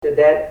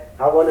Dad,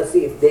 I want to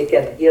see if they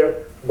can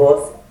hear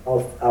both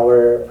of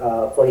our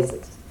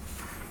voices.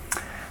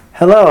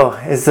 Hello,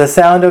 is the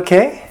sound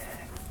okay?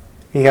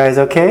 You guys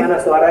okay?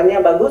 Mana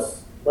suaranya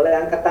bagus? Boleh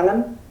angkat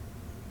tangan?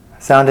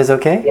 Sound is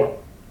okay? Ya,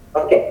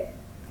 oke.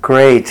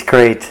 Great,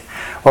 great.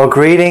 Well,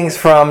 greetings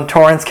from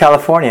Torrance,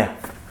 California.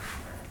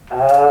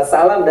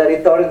 Salam dari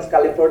Torrance,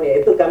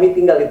 California. Itu kami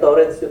tinggal di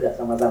Torrance juga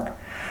sama-sama.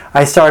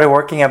 I started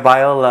working at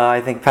Biola,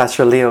 I think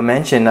Pastor Leo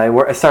mentioned. I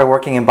started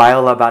working in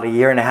Biola about 1.5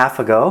 years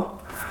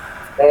ago.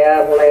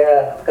 Saya mulai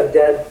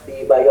kerja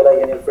di Biola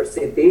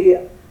University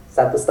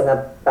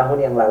 1,5 tahun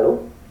yang lalu.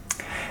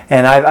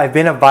 And I've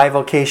been a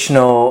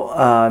bivocational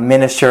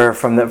minister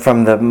from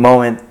the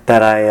moment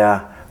that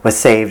I was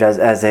saved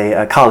as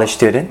a college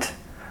student.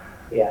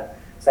 Ya,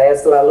 saya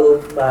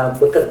selalu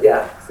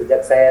bekerja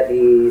sejak saya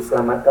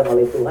diselamatkan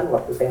oleh Tuhan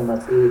waktu saya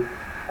masih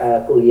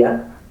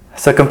kuliah.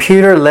 So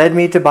computer led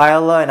me to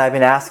Biola, and I've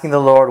been asking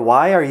the Lord,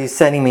 why are you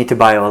sending me to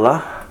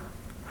Biola?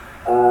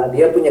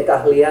 Dia punya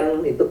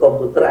keahlian itu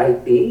komputer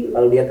IT,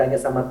 lalu dia tanya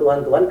sama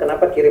Tuhan,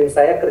 kenapa kirim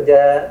saya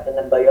kerja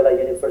dengan Biola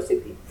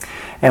University?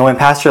 And when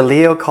Pastor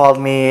Leo called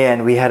me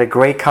and we had a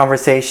great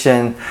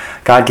conversation,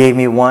 God gave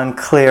me one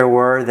clear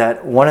word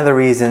that one of the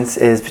reasons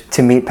is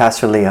to meet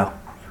Pastor Leo.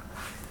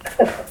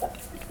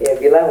 Dia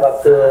bilang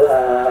waktu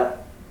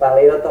Pak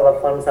Leo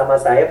telepon sama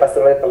saya,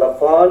 Pastor Leo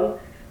telepon,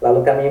 lalu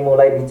kami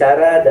mulai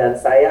bicara dan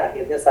saya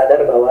akhirnya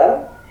sadar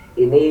bahwa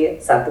ini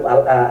satu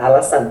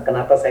alasan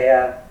kenapa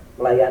saya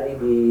melayani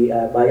di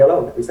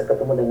Biola untuk bisa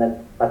ketemu dengan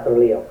Pastor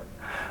Leo.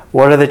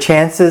 What are the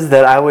chances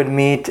that I would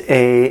meet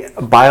a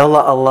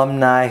Biola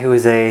alumni who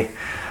is a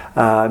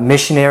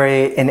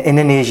missionary in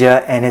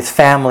Indonesia and his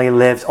family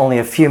lives only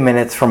a few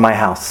minutes from my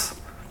house?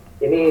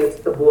 Ini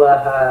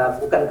sebuah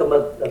bukan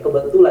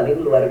kebetulan,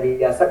 ini luar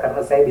biasa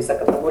karena saya bisa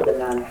ketemu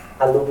dengan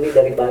alumni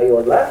dari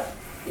Biola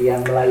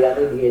yang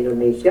melayani di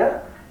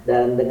Indonesia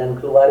dan dengan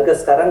keluarga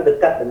sekarang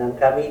dekat dengan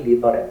kami di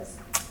Torrance.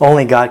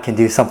 Only God can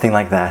do something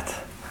like that.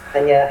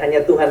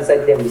 Hanya Tuhan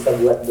saja yang bisa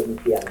buat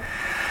demikian.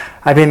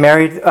 I've been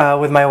married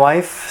with my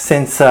wife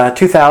since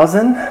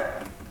 2000.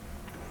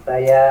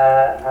 Saya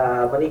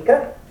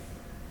menikah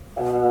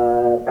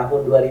tahun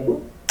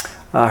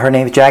 2000. Her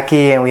name's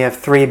Jackie, and we have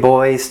 3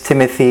 boys,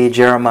 Timothy,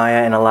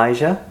 Jeremiah, and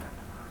Elijah.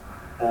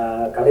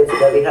 Kalian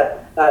sudah lihat.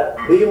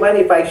 Do you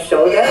mind if I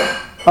show that?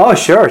 Oh,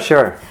 sure.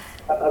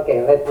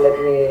 Okay, let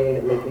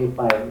me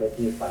find.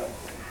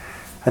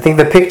 I think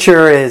the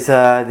picture is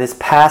this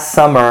past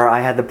summer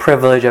I had the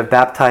privilege of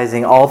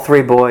baptizing all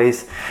 3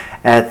 boys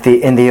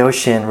in the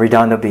ocean,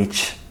 Redondo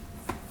Beach.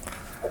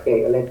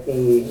 Okay, let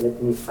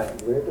me find.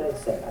 Where did I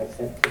send? I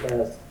sent to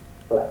the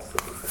class.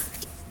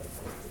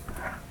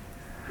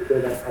 You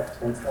don't have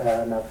chance,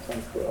 enough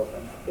chance to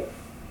open. Okay.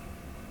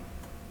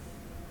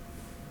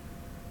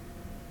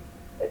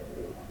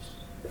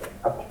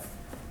 Okay.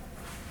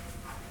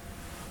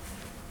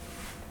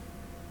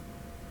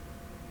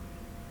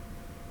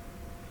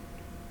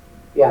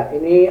 Ya,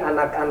 ini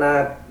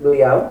anak-anak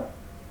beliau.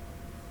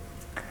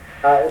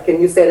 Can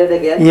you say that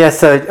again?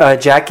 Yes,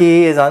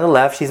 Jackie is on the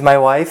left. She's my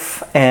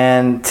wife,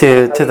 and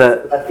to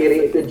the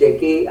kiri itu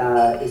Jackie,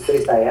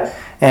 istri saya.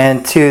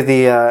 And to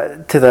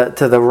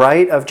the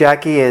right of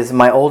Jackie is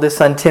my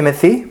oldest son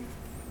Timothy.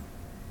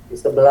 Di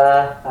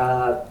sebelah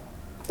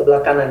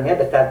kanannya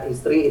dekat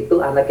istri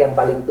itu anak yang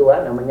paling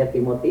tua namanya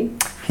Timothy.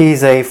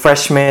 He's a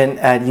freshman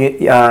at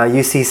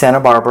UC Santa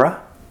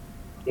Barbara.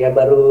 Dia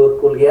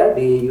baru kuliah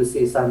di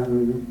UC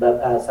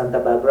Santa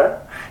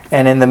Barbara.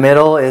 And in the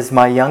middle is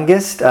my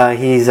youngest.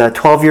 He's 12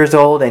 years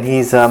old, and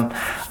his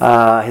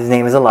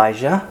name is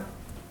Elijah.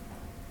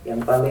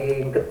 Yang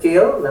paling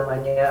kecil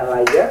namanya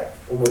Elijah,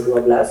 umur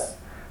 12.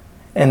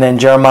 And then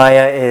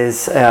Jeremiah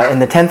is in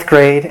the 10th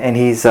grade, and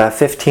he's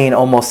 15,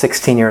 almost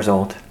 16 years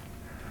old.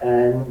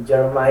 And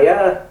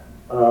Jeremiah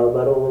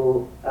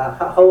baru,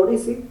 how old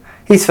is he?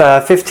 He's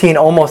 15,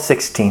 almost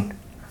 16.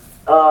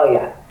 Oh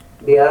ya,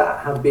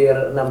 dia hampir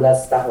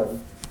 16 tahun.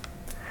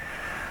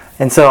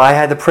 And so I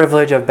had the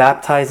privilege of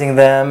baptizing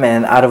them,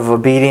 and out of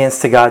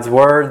obedience to God's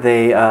word,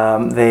 they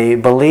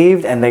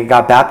believed and they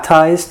got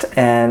baptized,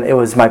 and it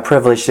was my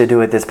privilege to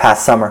do it this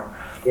past summer.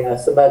 Ya,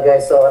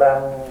 sebagai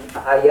seorang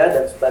ayah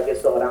dan sebagai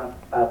seorang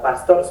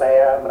pastor,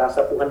 saya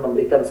merasa Tuhan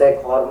memberikan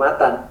saya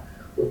kehormatan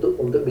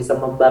untuk bisa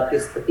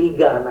membaptis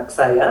ketiga anak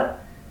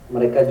saya.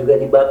 Mereka juga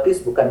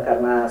dibaptis bukan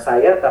karena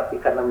saya, tapi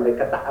karena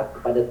mereka taat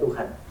kepada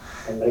Tuhan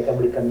dan mereka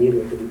berikan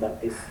diri untuk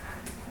dibaptis.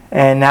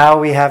 And now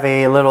we have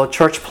a little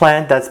church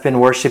plant that's been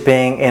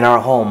worshiping in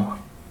our home.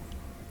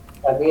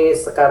 Kami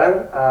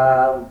sekarang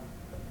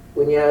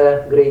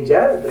punya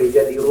gereja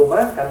di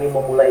rumah. Kami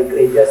memulai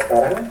gereja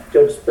sekarang,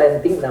 church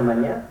planting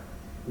namanya,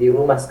 di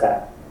rumah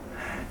sekarang.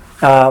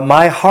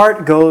 My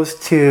heart goes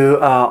to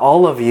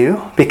all of you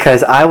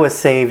because I was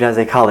saved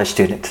as a college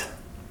student.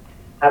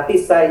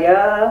 Hati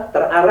saya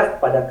terarah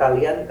pada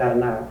kalian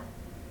karena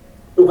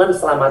Tuhan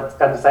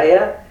selamatkan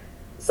saya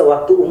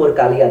sewaktu umur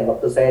kalian,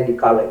 waktu saya di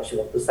college,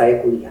 waktu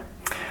saya kuliah.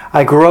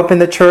 I grew up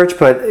in the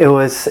church, but it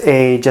was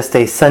just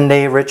a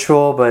Sunday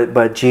ritual,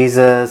 but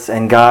Jesus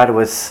and God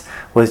was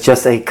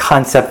just a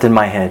concept in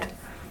my head.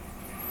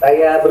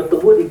 Saya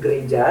bertumbuh di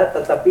gereja,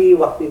 tetapi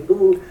waktu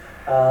itu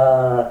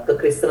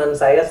kekristenan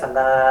saya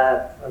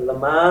sangat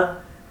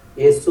lemah.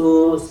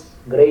 Yesus,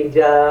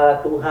 gereja,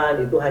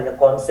 Tuhan itu hanya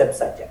konsep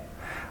saja.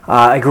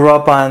 I grew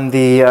up on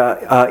the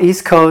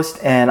East Coast,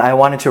 and I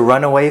wanted to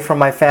run away from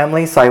my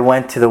family, so I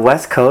went to the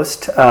West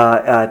Coast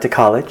to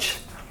college.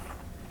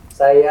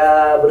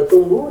 Saya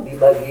bertumbuh di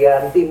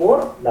bagian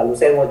timur, lalu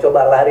saya mau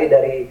coba lari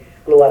dari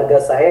keluarga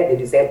saya,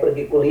 jadi saya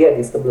pergi kuliah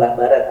di sebelah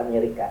barat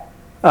Amerika.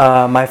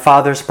 My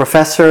father's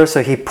professor,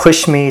 so he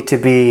pushed me to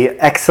be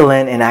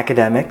excellent in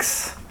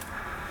academics.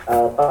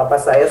 Papa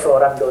saya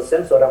seorang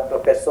dosen, seorang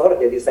profesor,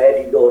 jadi saya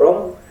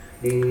didorong,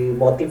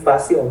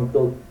 dimotivasi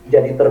untuk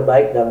jadi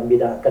terbaik dalam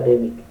bidang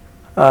akademik.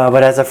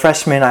 But as a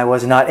freshman, I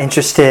was not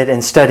interested in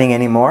studying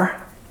anymore.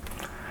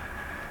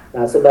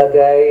 Nah,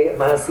 sebagai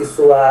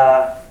mahasiswa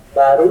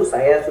baru,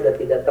 saya sudah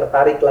tidak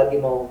tertarik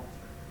lagi mau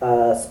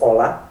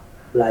sekolah,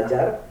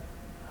 belajar.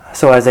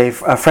 So as a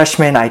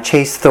freshman, I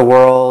chased the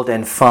world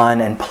and fun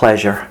and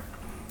pleasure.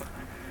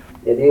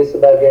 Jadi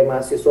sebagai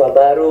mahasiswa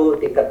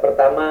baru tingkat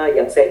pertama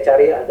yang saya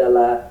cari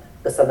adalah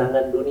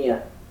kesenangan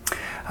dunia.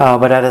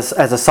 But as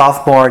a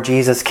sophomore,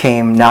 Jesus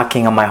came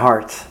knocking on my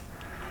heart.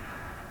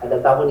 Pada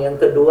tahun yang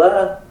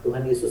kedua,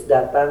 Tuhan Yesus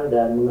datang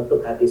dan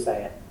mengetuk hati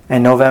saya.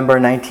 In November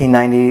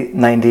 1993,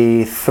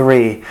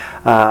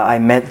 I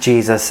met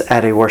Jesus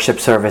at a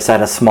worship service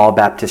at a small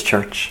Baptist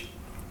church.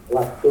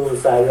 Waktu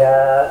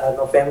saya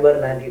November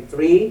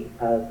 93,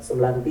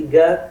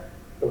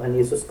 Tuhan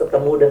Yesus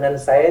ketemu dengan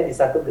saya di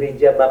satu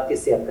gereja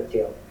Baptis yang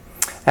kecil.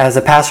 As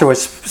the pastor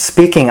was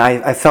speaking,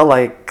 I felt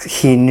like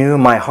he knew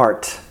my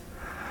heart.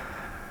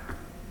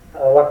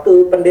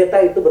 Waktu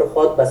pendeta itu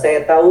berkhotbah,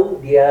 saya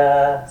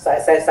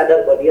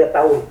sadar bahwa dia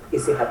tahu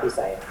isi hati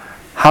saya.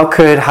 How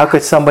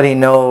could somebody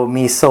know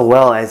me so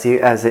well as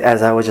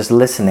I was just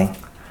listening?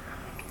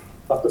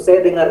 Waktu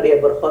saya dengar dia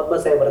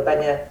berkhotbah, saya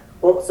bertanya,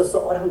 kok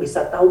seseorang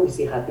bisa tahu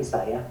isi hati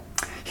saya?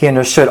 He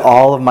understood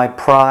all of my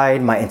pride,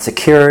 my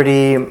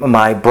insecurity,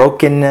 my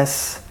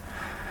brokenness.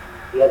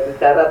 Dia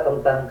bicara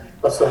tentang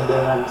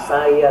kesombongan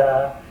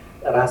saya,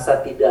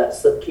 rasa tidak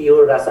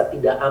secure, rasa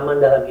tidak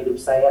aman dalam hidup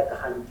saya,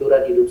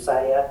 kehancuran hidup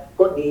saya.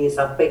 Kok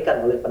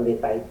disampaikan oleh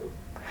pendeta itu?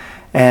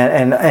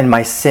 And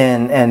my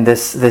sin, and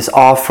this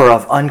offer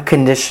of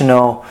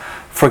unconditional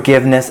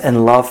forgiveness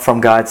and love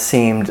from God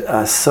seemed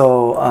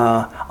so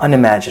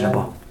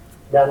unimaginable.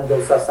 Dan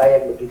dosa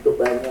saya yang begitu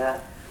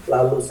banyak.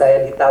 Lalu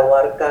saya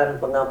ditawarkan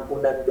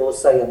pengampunan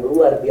dosa yang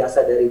luar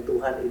biasa dari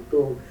Tuhan,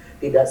 itu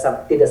tidak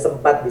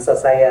sempat bisa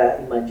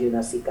saya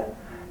imajinasikan.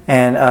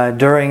 And at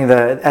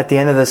the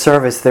end of the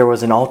service, there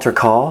was an altar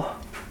call.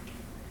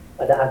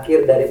 Pada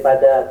akhir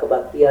daripada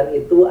kebaktian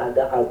itu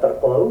ada altar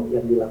call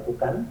yang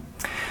dilakukan.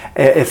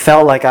 It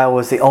felt like I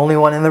was the only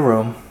one in the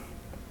room.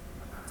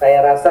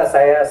 Saya rasa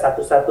saya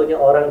satu-satunya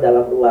orang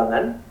dalam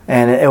ruangan.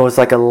 And it was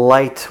like a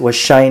light was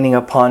shining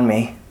upon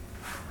me.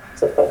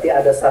 Seperti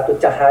ada satu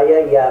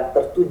cahaya yang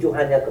tertuju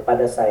hanya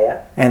kepada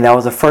saya. And that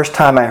was the first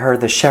time I heard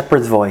the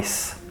shepherd's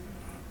voice.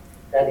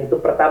 Dan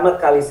itu pertama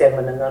kali saya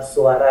mendengar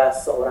suara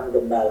seorang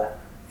gembala.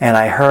 And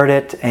I heard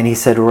it, and he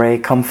said, "Ray,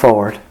 come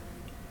forward."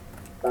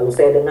 Lalu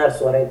saya dengar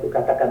suara itu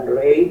katakan,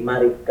 "Ray,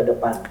 mari ke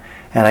depan."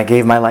 And I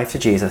gave my life to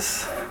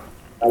Jesus.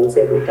 Lalu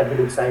saya berikan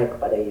hidup saya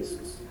kepada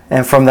Yesus.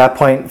 And from that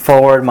point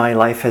forward, my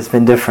life has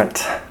been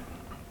different.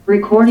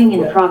 Recording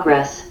in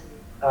progress.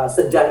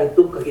 Sejak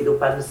itu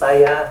kehidupan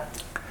saya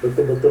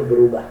betul-betul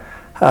berubah.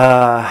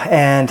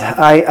 And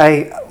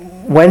I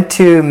went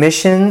to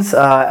missions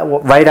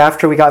right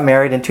after we got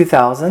married in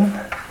 2000.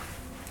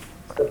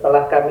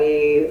 Setelah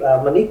kami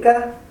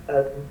menikah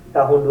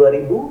tahun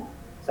 2000,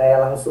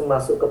 saya langsung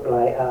masuk ke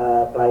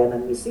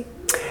pelayanan misi.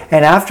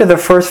 And after the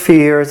first few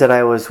years that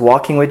I was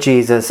walking with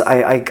Jesus,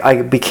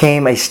 I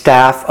became a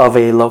staff of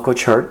a local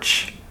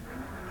church.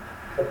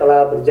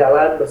 Setelah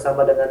berjalan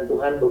bersama dengan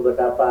Tuhan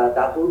beberapa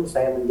tahun,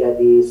 saya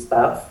menjadi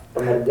staf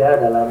pengerja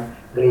dalam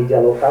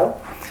gereja lokal.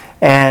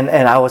 And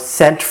I was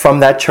sent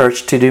from that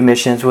church to do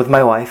missions with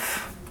my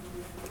wife.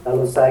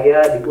 Lalu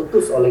saya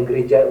diutus oleh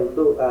gereja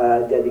untuk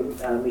jadi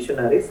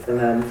misionaris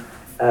dengan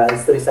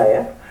istri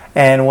saya.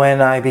 And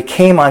when I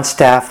became on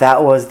staff,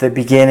 that was the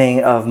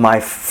beginning of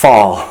my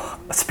fall,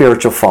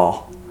 spiritual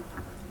fall.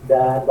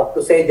 Dan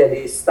waktu saya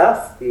jadi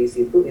staf di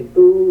situ,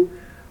 itu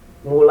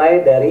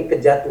mulai dari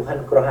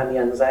kejatuhan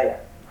kerohanian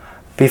saya.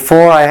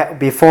 Before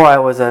I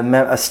was a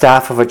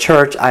staff of a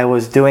church, I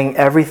was doing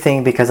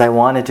everything because I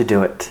wanted to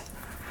do it.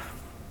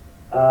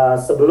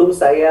 Sebelum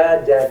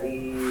saya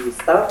jadi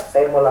staf,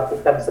 saya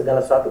melakukan segala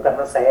sesuatu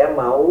karena saya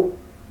mau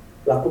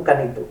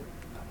lakukan itu.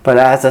 But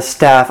as a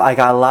staff, I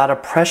got a lot of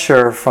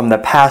pressure from the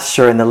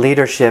pastor and the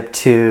leadership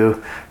to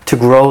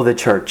grow the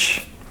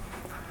church.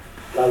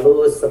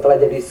 Lalu setelah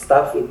jadi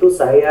staf itu,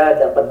 saya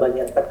dapat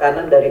banyak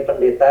tekanan dari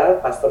pendeta,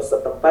 pastor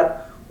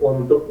setempat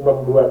untuk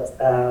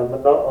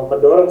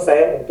mendorong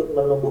saya untuk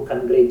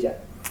menumbuhkan gereja.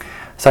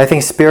 So I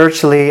think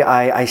spiritually,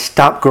 I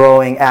stopped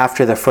growing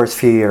after the first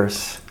few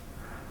years.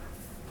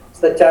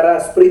 Secara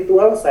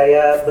spiritual,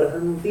 saya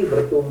berhenti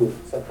bertumbuh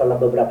setelah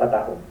beberapa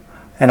tahun.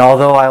 And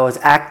although I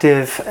was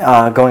active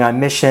going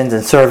on missions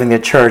and serving the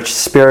church,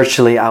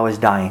 spiritually I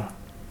was dying.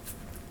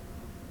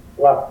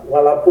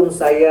 Walaupun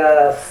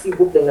saya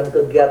sibuk dengan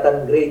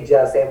kegiatan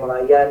gereja, saya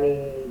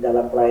melayani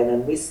dalam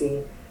pelayanan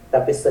misi,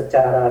 tapi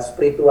secara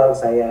spiritual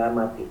saya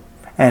mati.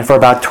 And for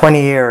about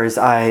 20 years,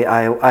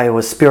 I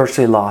was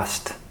spiritually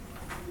lost.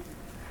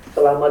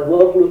 Selama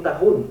 20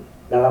 tahun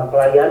dalam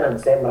pelayanan,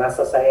 saya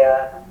merasa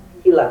saya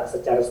hilang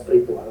secara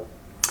spiritual.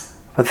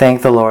 But thank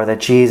the Lord that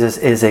Jesus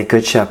is a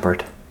good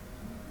shepherd.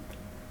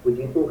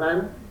 Puji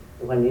Tuhan,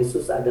 Tuhan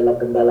Yesus adalah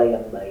gembala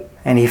yang baik.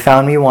 And He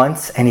found me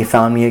once, and He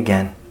found me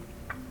again.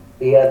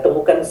 Dia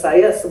temukan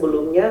saya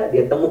sebelumnya,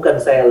 dia temukan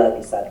saya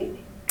lagi saat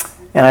ini.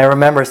 And I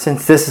remember,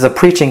 since this is a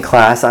preaching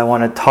class, I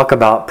want to talk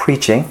about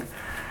preaching.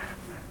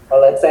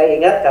 Kalau saya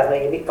ingat, karena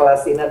ini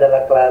kelas ini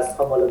adalah kelas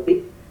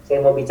homiletik, saya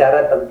mau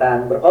bicara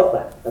tentang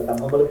berkhotbah, tentang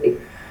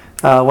homiletik.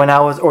 When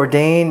I was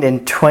ordained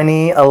in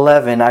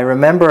 2011, I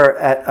remember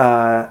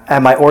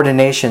at my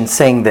ordination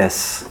saying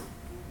this.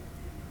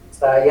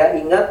 Saya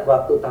ingat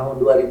waktu tahun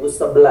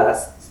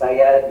 2011,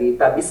 saya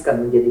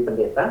ditabiskan menjadi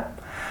pendeta.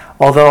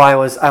 Although I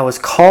was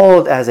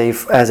called as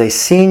a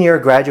senior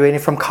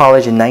graduating from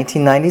college in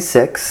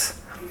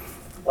 1996,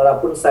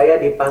 Walaupun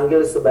saya dipanggil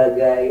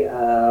sebagai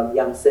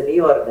yang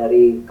senior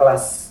dari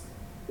kelas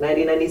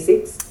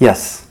 1996,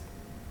 yes,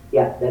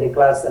 ya dari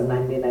kelas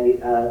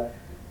 96,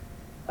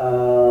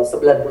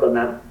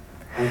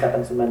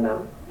 angkatan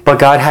 96. but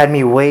God had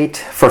me wait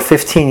for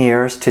 15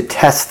 years to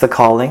test the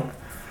calling.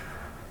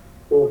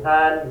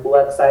 Tuhan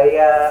buat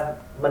saya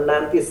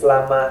menanti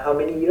selama how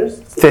many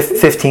years?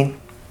 15.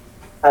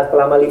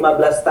 Selama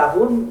 15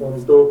 tahun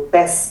untuk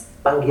tes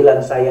panggilan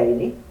saya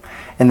ini.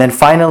 And then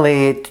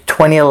finally,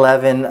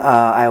 2011,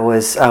 I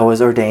was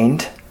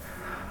ordained.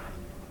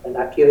 Dan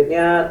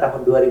akhirnya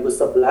tahun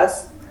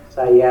 2011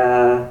 saya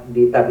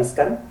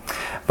ditabiskan.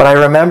 But I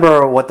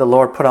remember what the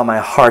Lord put on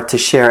my heart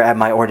to share at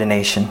my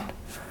ordination.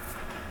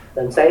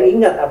 Dan saya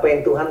ingat apa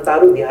yang Tuhan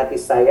taruh di hati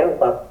saya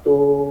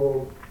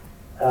waktu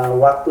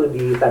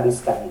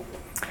ditabiskan itu.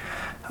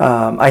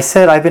 I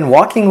said I've been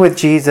walking with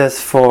Jesus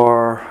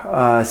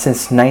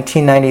since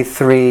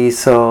 1993,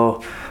 so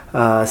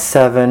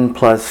 7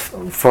 plus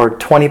for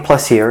 20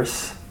 plus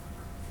years.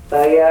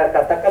 Saya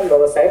katakan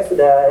bahwa saya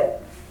sudah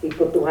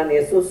ikut Tuhan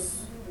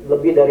Yesus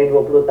lebih dari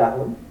 20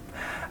 tahun.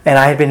 And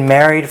I had been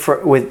married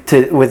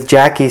with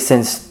Jackie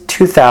since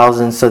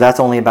 2000, so that's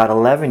only about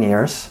 11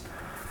 years.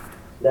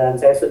 Dan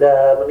saya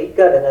sudah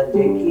menikah dengan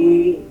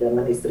Jackie,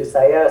 dengan istri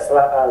saya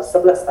 11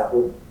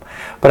 tahun.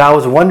 But I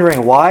was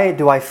wondering, why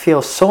do I feel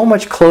so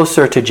much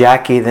closer to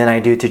Jackie than I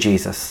do to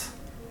Jesus?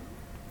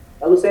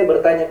 Lalu saya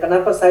bertanya,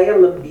 kenapa saya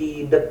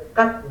lebih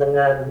dekat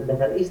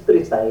dengan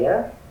istri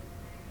saya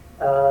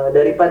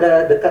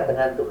daripada dekat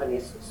dengan Tuhan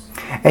Yesus?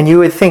 And you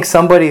would think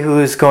somebody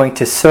who's going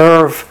to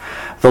serve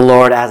the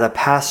Lord as a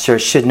pastor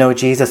should know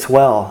Jesus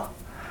well.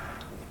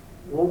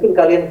 Mungkin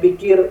kalian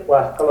pikir,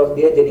 wah kalau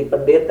dia jadi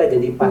pendeta,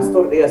 jadi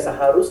pastor, dia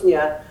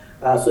seharusnya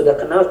sudah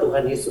kenal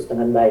Tuhan Yesus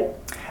dengan baik.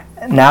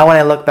 Now when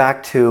I look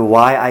back to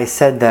why I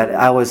said that,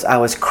 I was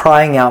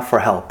crying out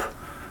for help.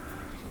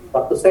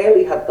 Waktu saya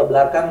lihat ke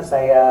belakang,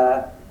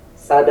 saya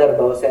sadar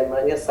bahwa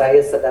saya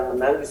sedang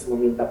menangis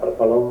meminta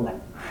pertolongan.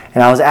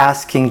 And I was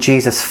asking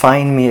Jesus,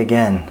 find me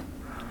again.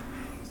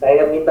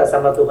 Saya minta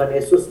sama Tuhan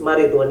Yesus,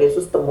 mari Tuhan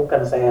Yesus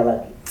temukan saya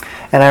lagi.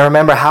 And I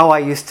remember how I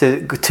used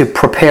to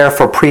prepare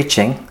for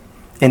preaching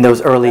in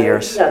those early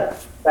years.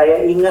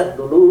 Saya ingat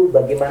dulu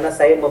bagaimana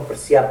saya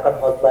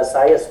mempersiapkan khotbah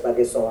saya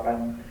sebagai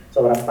seorang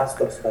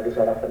pastor, sebagai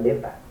seorang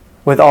pendeta.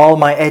 With all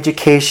my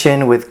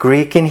education with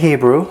Greek and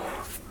Hebrew,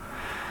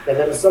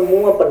 dengan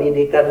semua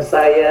pendidikan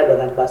saya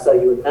dengan bahasa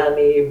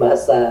Yunani,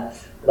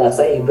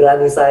 bahasa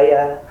Ibrani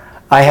saya.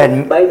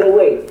 By the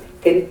way,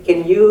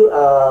 can you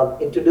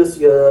introduce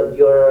your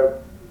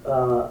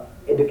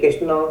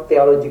educational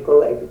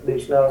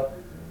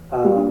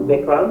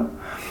background?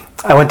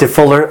 I went to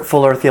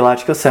Fuller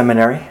Theological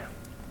Seminary.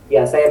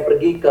 Ya, saya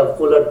pergi ke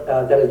Fuller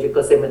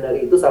Theological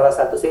Seminary, itu salah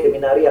satu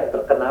seminari yang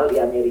terkenal di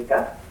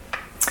Amerika.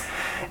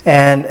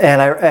 And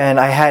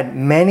I had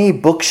many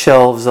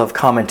bookshelves of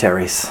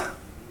commentaries.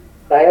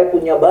 Saya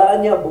punya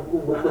banyak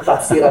buku-buku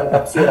tafsiran.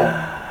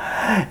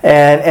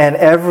 And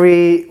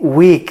every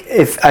week,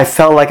 if I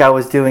felt like I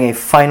was doing a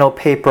final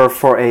paper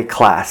for a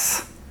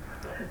class.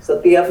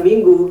 Setiap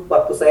minggu,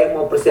 waktu saya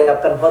mau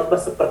persiapkan khotbah,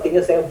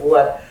 sepertinya saya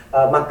buat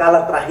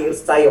makalah terakhir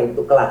saya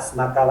untuk kelas,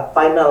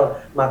 final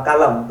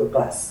makalah untuk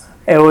kelas.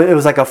 It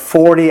was like a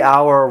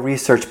 40-hour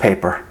research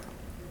paper.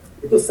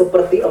 Itu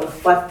seperti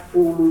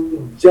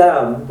 40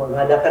 jam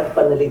mengadakan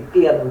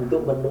penelitian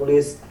untuk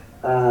menulis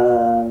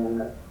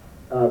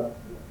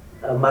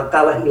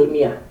makalah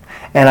ilmiah.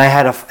 And I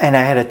had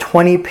a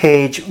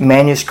 20-page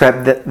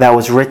manuscript that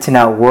was written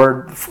out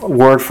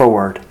word for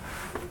word.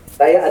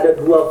 Saya ada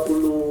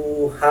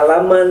 20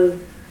 halaman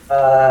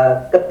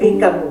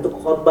ketikan untuk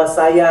khotbah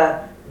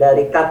saya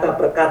dari kata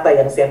per kata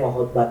yang saya mau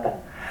khotbahkan.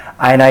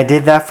 And I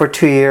did that for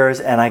 2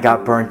 years and I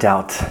got burnt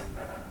out.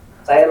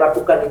 Saya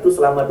lakukan itu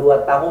selama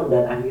 2 tahun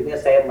dan akhirnya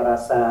saya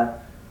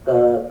merasa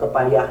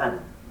kepayahan.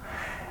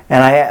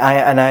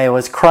 And I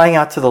was crying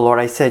out to the Lord.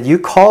 I said, "You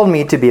called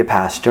me to be a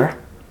pastor."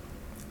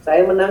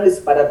 Saya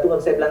menangis pada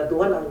Tuhan. Saya bilang,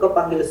 Tuhan, Engkau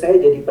panggil saya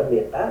jadi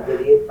pendeta,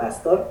 jadi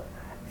pastor.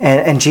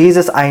 And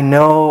Jesus, I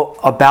know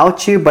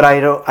about you, but I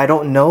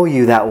don't know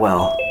you that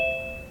well.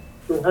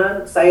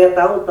 Tuhan, saya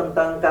tahu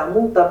tentang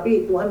kamu,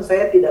 tapi Tuhan,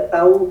 saya tidak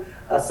tahu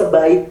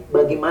sebaik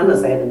bagaimana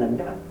saya dengan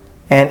kamu.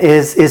 And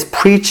is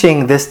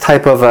preaching this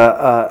type of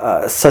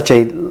such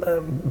a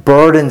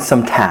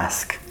burdensome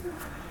task?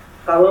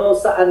 Kalau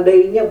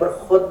seandainya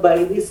berkhotbah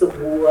ini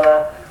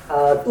sebuah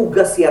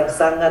tugas yang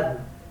sangat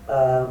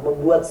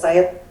membuat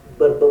saya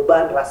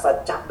berbeban,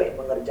 rasa capek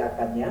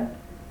mengerjakannya.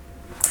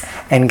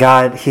 And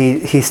God,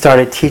 He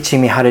started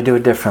teaching me how to do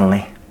it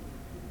differently.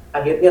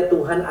 Akhirnya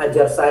Tuhan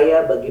ajar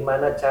saya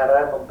bagaimana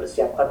cara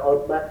mempersiapkan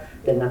khotbah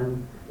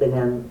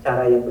dengan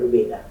cara yang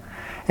berbeda.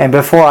 And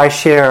before I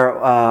share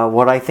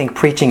what I think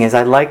preaching is,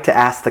 I'd like to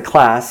ask the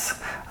class,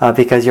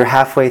 because you're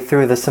halfway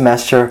through the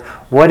semester,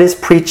 what is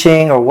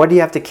preaching, or what do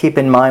you have to keep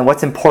in mind?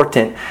 What's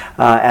important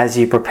as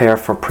you prepare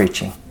for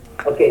preaching?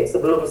 Oke,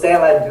 sebelum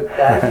saya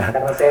lanjutkan,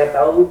 karena saya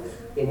tahu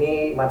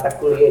ini mata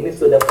kuliah ini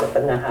sudah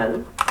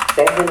pertengahan,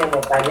 saya hanya mau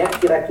tanya,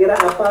 kira-kira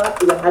apa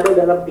yang ada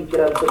dalam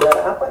pikiran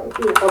saudara, apa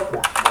itu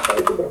khotbah, apa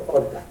itu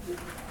berkhotbah?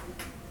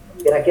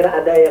 Kira-kira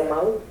ada yang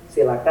mau?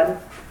 Silakan.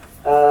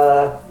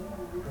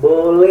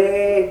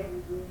 Boleh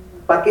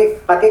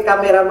pakai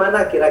kamera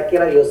mana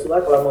kira-kira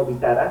Yosua kalau mau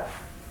bicara?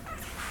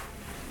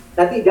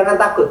 Nanti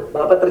jangan takut,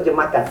 Bapak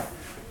terjemahkan,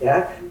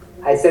 ya.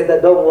 I said that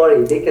don't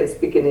worry, they can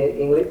speak in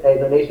English,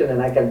 Indonesian,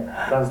 and I can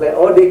translate,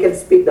 or they can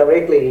speak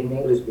directly in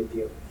English with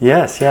you.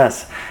 Yes.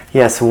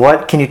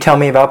 What can you tell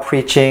me about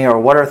preaching, or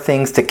what are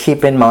things to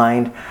keep in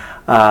mind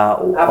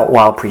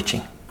while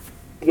preaching?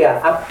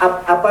 Ya,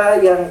 apa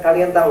yang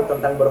kalian tahu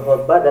tentang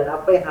berkhotbah dan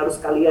apa yang harus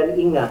kalian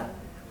ingat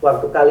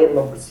waktu kalian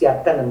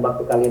mempersiapkan dan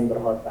waktu kalian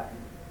berkhotbah?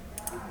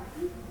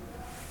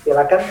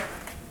 Silakan.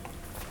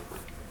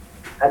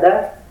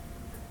 Ada?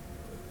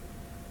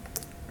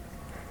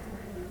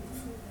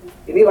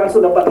 Ini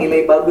langsung dapat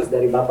nilai bagus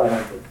dari Bapak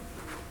nanti.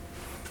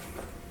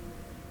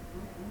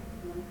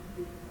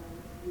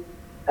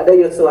 Ada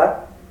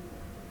Yosua?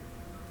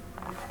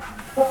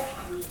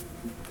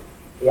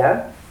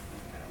 Ya?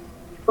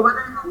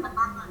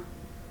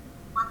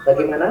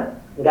 Bagaimana?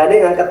 Nggak ada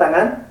yang angkat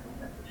tangan?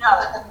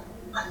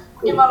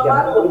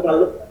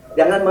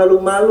 Jangan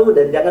malu-malu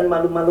dan jangan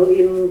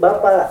malu-maluin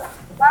Bapak.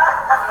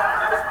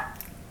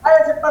 Ayo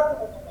cepat.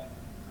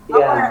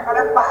 Ya. Apa yang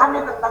kalian pahami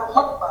tentang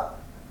khotbah?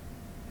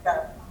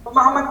 Ya,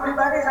 pemahaman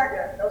pribadi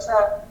saja, tidak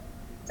usah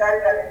cari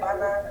dari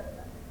mana.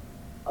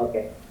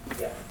 Okay.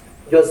 Yeah.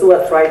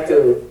 Joshua try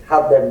to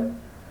help them.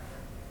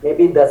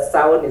 Maybe the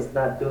sound is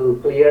not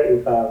too clear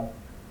if.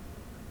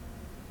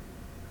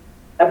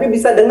 Tapi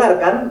bisa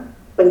dengar kan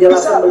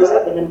penjelasan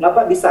bisa. dengan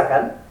Bapak, bisa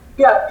kan?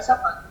 Ya, bisa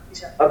Pak,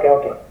 bisa. Oke.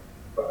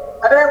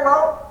 Ada yang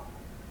mau?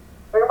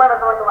 Bagaimana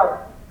teman-teman?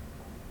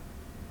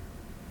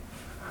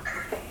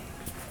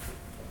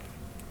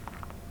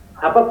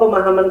 Apa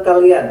pemahaman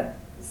kalian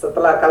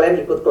setelah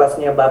kalian ikut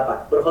kelasnya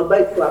Bapak?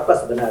 Berkhotbah itu apa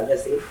sebenarnya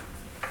sih?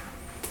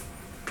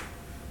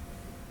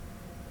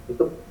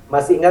 Itu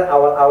masih ingat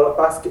awal-awal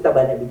kelas kita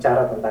banyak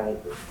bicara tentang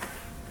itu.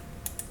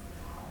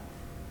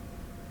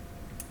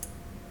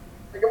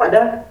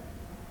 Ada?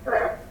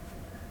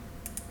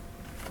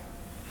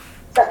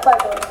 Siapa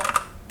itu?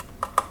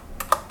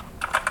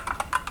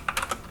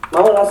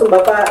 Mau langsung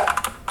Bapak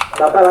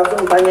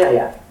langsung tanya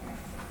ya?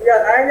 Ya,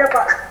 kayaknya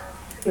Pak.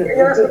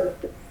 Kayaknya langsung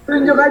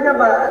tunjuk aja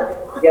Pak.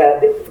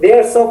 Yeah, they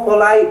are so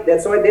polite.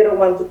 That's why they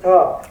don't want to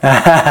talk.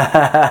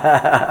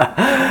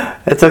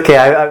 It's okay.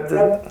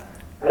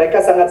 Mereka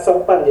sangat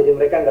sopan, jadi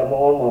mereka nggak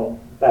mau ngomong.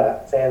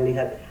 Ntar saya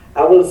lihat.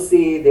 I will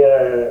see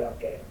their.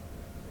 Okay.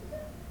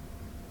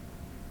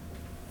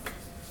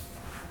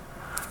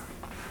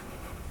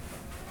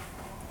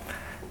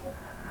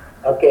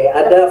 Oke,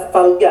 ada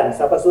Valian.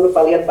 Siapa suruh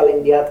Valian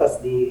paling di atas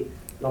di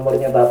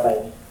nomornya Bapak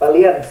ini?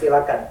 Valian,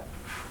 silakan.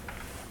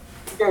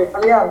 Oke,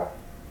 kalian.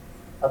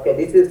 Okay,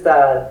 this is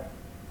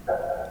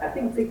I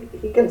think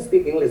he can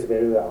speak English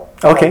very well.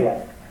 Okay,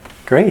 Valian.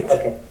 great.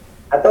 Okay.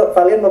 Atau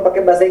Valian mau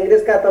pakai bahasa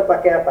Inggris kah atau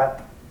pakai apa?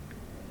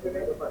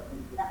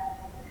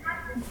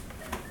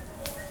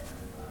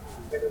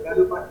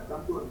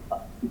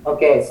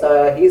 Okay, so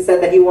he said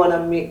that he wanna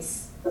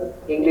mix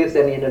English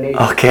and Indonesian.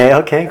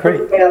 Okay,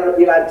 great. Supaya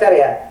lebih lancar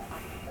ya,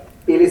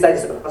 pilih saja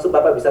termasuk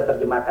Bapak bisa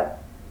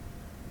terjemahkan.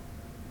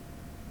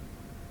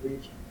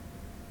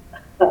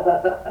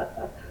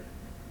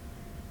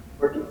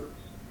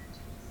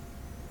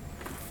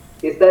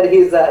 He said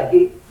his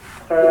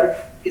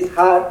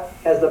heart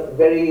has a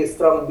very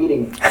strong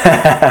beating.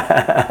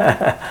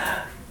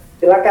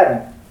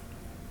 Silakan.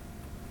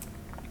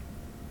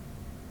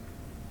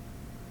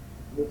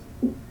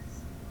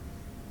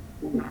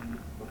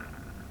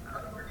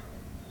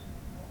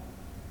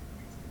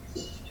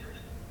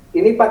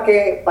 Ini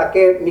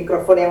pakai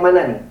mikrofon yang mana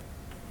nih?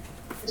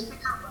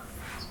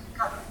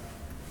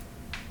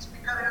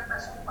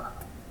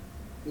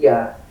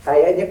 Iya,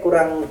 kayaknya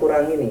kurang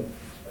ini,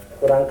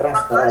 kurang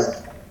keras suaranya.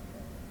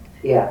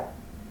 Iya,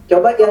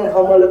 coba yang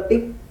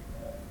homoletik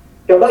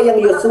Coba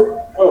yang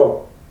Yosua.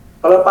 Oh,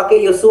 kalau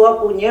pakai Yosua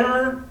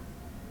punya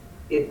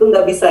itu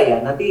nggak bisa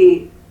ya.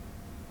 Nanti.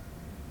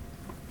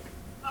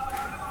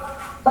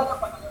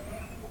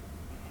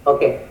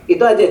 Oke,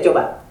 itu aja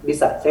coba.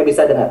 Bisa, saya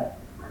bisa dengar.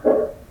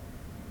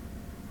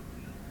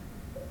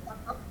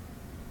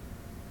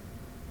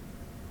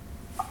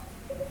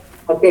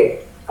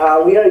 Okay,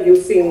 we are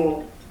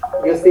using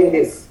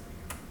this.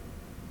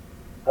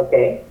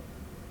 Okay,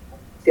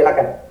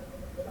 silakan.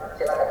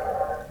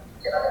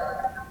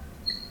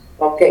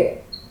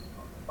 Okay.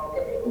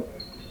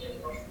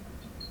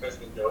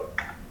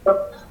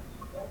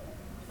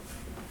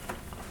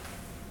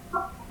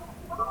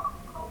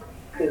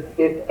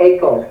 It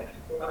echo.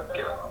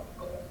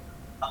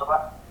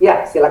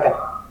 Ya, silakan.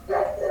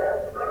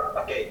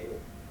 Okay.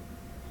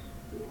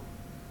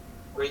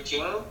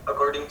 Preaching,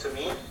 according to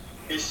me,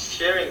 is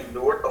sharing the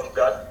word of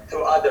God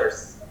to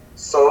others,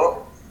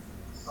 so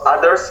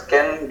others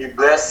can be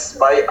blessed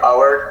by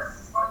our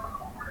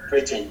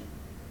preaching,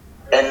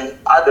 and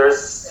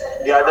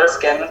the others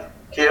can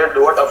hear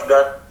the word of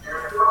God.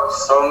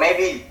 So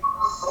maybe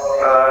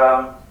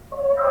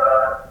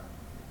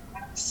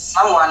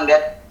someone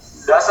that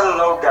doesn't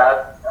know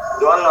God,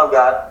 don't know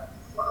God,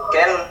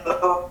 can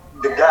know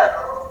the God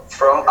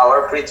from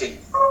our preaching.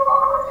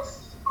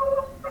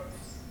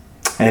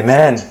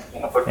 Amen.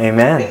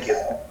 Amen. Thank you.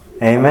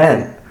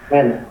 Amen.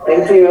 Man,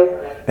 thank you.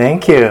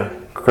 Thank you.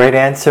 Great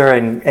answer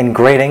and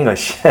great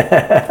English.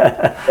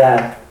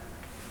 Ya.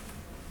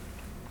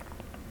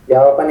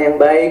 Jawaban yang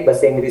baik,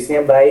 bahasa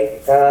Inggrisnya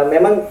baik.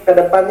 Memang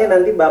kedepannya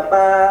nanti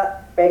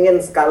Bapak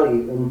pengen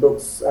sekali untuk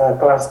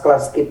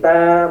kelas-kelas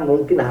kita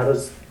mungkin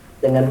harus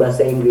dengan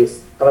bahasa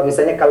Inggris. Kalau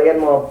misalnya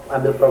kalian mau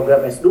ambil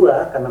program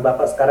S2, karena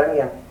Bapak sekarang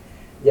yang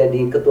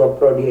jadi ketua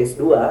prodi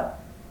S2,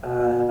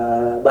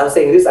 bahasa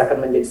Inggris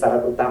akan menjadi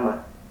syarat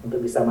utama untuk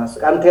bisa masuk.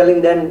 I'm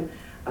telling them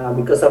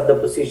because of the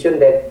position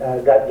that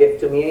God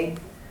gave to me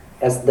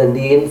as the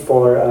dean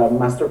for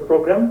master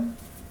program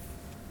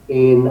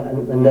in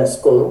that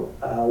school,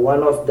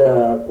 one of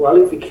the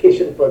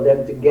qualification for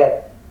them to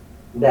get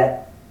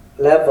that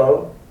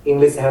level,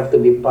 English have to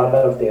be part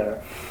of their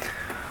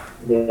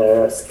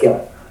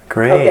skill.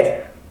 Great.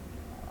 Okay,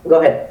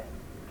 go ahead.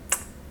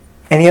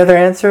 Any other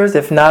answers?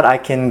 If not, I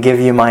can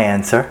give you my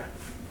answer.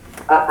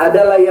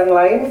 Adalah yang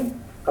lain?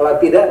 Kalau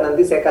tidak,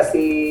 nanti saya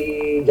kasih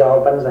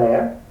jawaban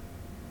saya.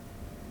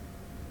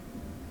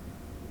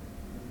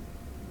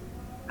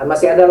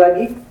 Masih ada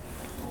lagi?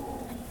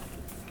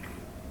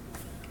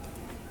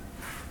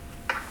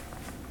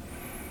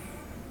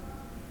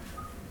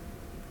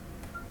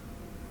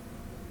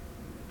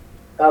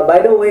 By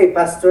the way,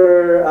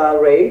 Pastor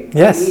Ray,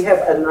 Yes. we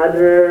have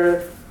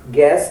another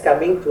guest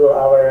coming to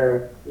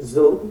our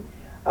Zoom.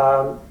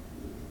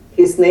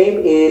 His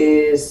name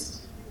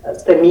is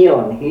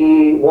Simeon.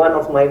 He one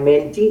of my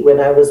mentee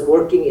when I was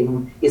working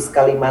in East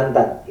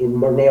Kalimantan in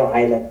Borneo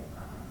Island.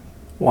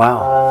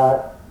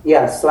 Wow.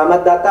 Ya,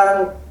 selamat datang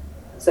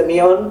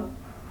Simeon.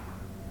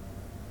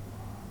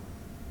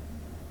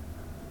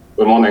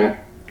 Good morning.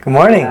 Good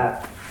morning.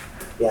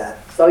 Yeah.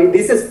 So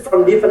this is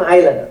from different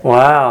island.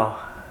 Wow.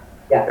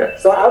 Yeah.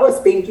 So I was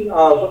thinking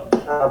of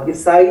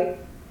beside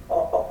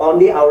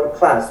only our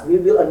class, we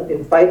will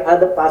invite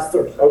other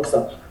pastors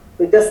also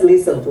to just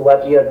listen to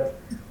what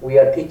we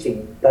are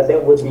teaching. That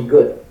would be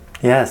good.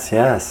 Yes,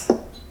 yes.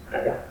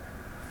 Yeah.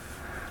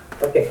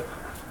 Okay.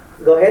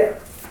 Go ahead.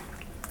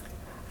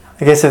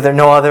 I guess if there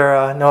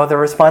are no other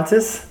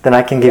responses, then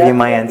I can give you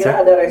my answer.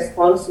 Ada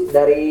respons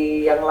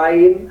dari yang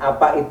lain,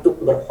 apa itu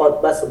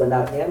berkhotbah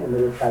sebenarnya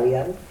menurut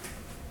kalian?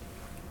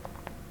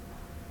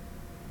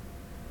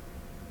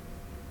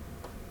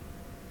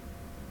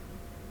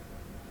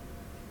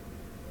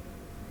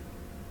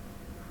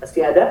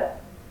 Pasti ada?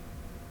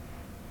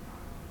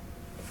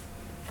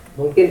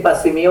 Mungkin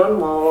Pak Simeon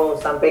mau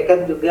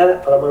sampaikan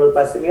juga, kalau menurut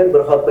Pak Simeon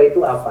berkhotbah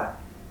itu apa?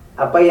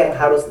 Apa yang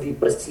harus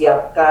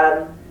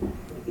dipersiapkan,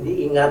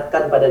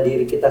 diingatkan pada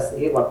diri kita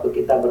sendiri waktu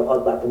kita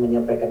berkhotbah atau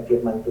menyampaikan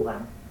firman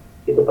Tuhan?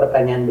 Itu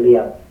pertanyaan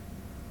beliau.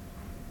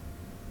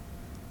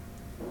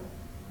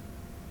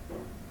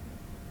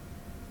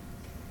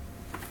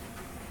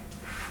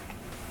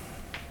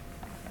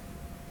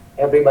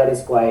 Everybody's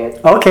quiet.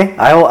 Okay,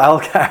 I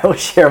will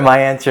share my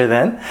answer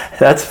then.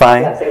 That's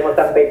fine. Ya, saya mau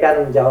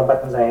sampaikan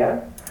jawaban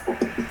saya.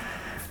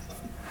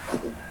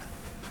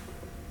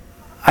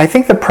 I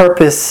think the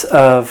purpose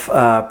of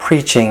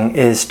preaching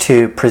is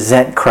to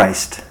present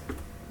Christ.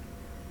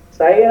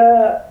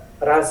 Saya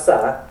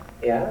rasa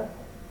ya,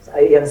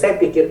 yang saya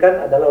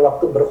pikirkan adalah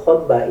waktu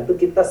berkhotbah itu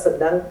kita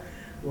sedang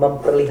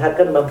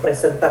memperlihatkan,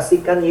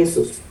 mempresentasikan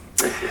Yesus.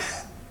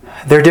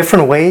 There are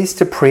different ways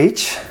to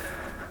preach.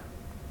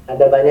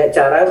 Ada banyak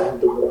cara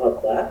untuk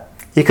berkhotbah.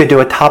 You could do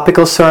a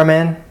topical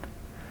sermon.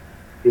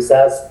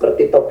 Bisa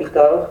seperti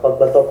topikal,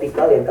 khotbah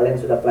topikal yang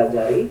kalian sudah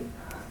pelajari.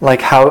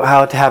 Like how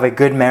to have a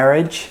good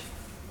marriage.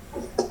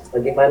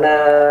 Bagaimana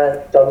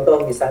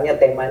contoh misalnya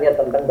temanya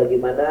tentang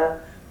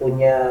bagaimana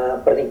punya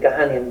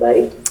pernikahan yang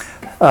baik.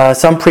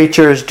 Some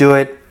preachers do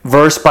it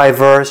verse by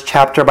verse,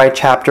 chapter by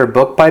chapter,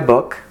 book by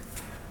book.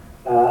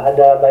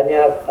 Ada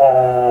banyak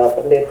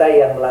pendeta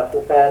yang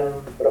melakukan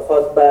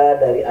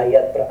berkhotbah dari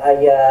ayat per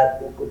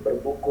ayat, buku per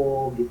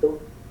buku gitu.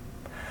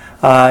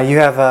 You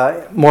have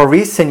more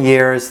recent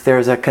years,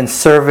 there's a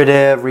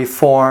conservative,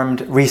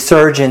 reformed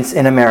resurgence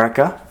in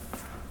America.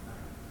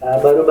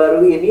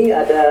 Baru-baru ini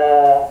ada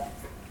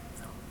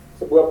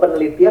sebuah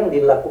penelitian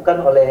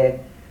dilakukan oleh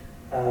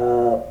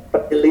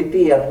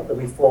peneliti yang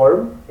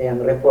reform,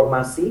 yang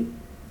reformasi.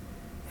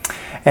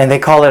 And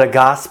they call it a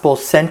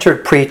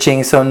gospel-centered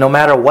preaching. So no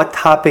matter what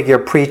topic you're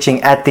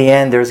preaching, at the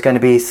end there's going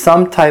to be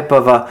some type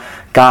of a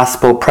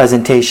gospel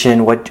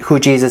presentation,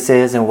 who Jesus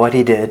is and what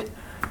he did.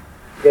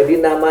 Jadi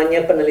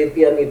namanya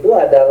penelitian itu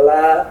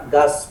adalah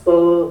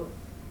gospel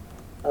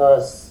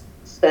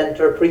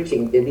centered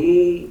preaching.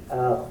 Jadi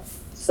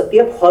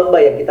setiap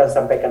khotbah yang kita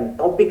sampaikan,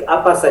 topik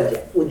apa saja,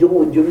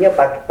 ujung-ujungnya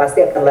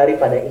pasti akan lari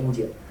pada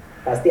Injil.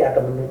 Pasti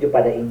akan menuju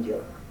pada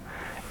Injil.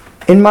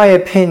 In my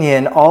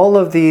opinion, all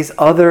of these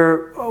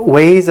other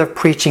ways of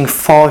preaching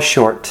fall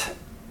short.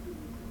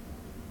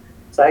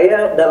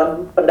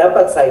 Dalam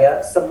pendapat saya,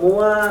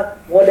 semua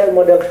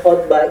model-model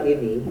khotbah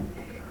ini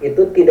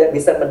itu tidak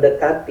bisa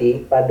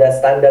mendekati pada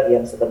standar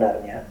yang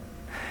sebenarnya.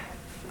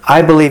 I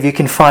believe you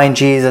can find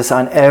Jesus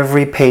on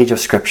every page of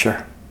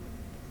Scripture.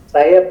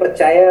 Saya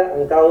percaya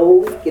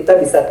kita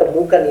bisa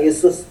temukan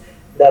Yesus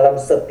dalam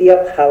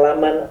setiap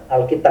halaman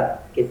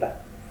Alkitab kita.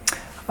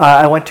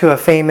 I went to a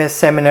famous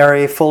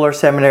seminary, Fuller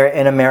Seminary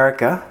in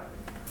America.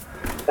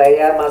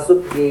 Saya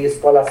masuk di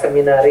sekolah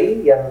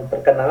seminari yang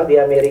terkenal di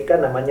Amerika,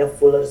 namanya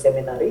Fuller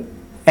Seminary.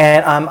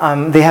 And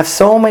they have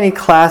so many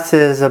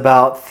classes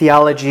about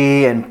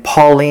theology and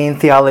Pauline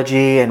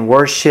theology and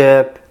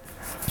worship.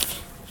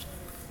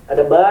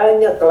 Ada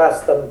banyak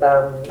kelas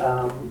tentang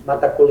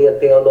mata kuliah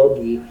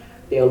teologi,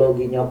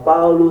 teologinya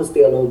Paulus,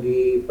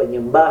 teologi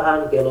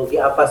penyembahan, teologi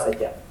apa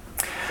saja.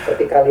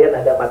 Seperti kalian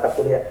ada mata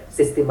kuliah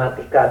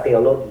sistematika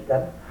teologi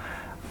kan?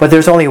 But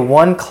there's only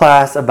one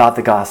class about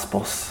the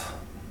Gospels.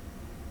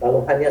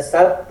 Lalu hanya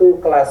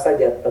satu kelas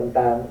saja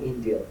tentang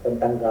Injil,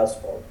 tentang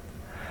Gospel.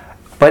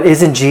 But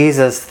isn't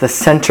Jesus the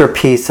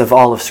centerpiece of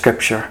all of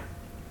Scripture?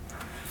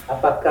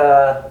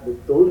 Apakah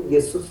betul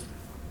Yesus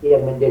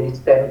yang menjadi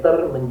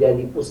center,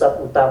 menjadi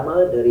pusat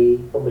utama dari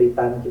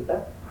pemberitaan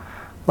kita?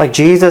 Like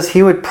Jesus,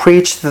 he would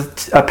preach the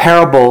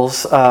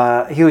parables.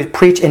 He would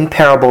preach in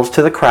parables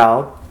to the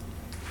crowd.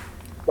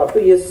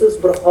 Waktu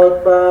Yesus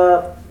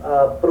berkhotbah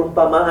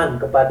perumpamaan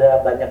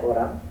kepada banyak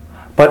orang.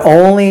 But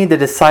only the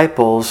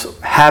disciples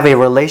have a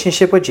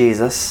relationship with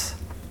Jesus.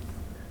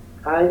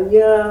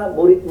 Hanya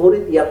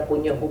murid-murid yang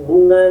punya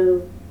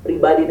hubungan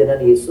pribadi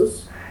dengan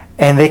Yesus.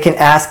 And they can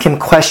ask him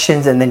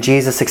questions and then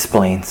Jesus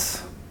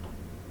explains.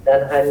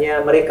 Dan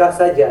hanya mereka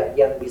saja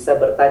yang bisa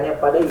bertanya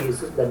pada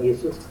Yesus dan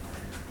Yesus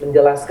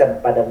menjelaskan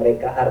pada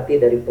mereka arti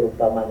dari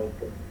perumpamaan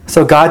itu.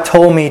 So God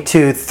told me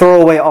to throw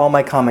away all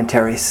my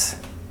commentaries.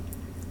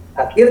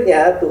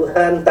 Akhirnya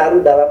Tuhan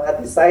taruh dalam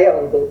hati saya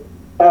untuk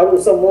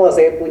taruh semua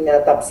saya punya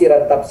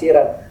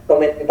tafsiran-tafsiran,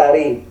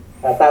 komentari,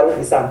 taruh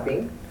di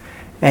samping.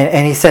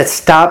 And he said,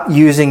 stop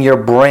using your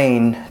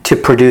brain to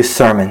produce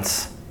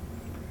sermons.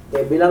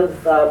 Dia bilang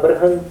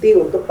berhenti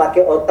untuk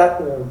pakai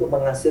otakmu untuk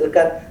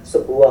menghasilkan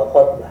sebuah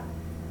khotbah.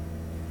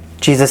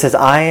 Jesus says,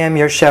 I am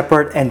your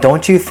shepherd and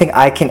don't you think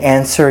I can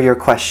answer your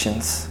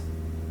questions?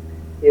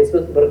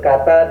 Yesus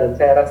berkata dan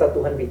saya rasa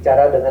Tuhan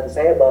bicara dengan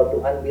saya bahwa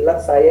Tuhan bilang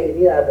saya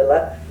ini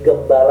adalah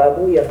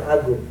gembalamu yang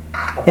agung.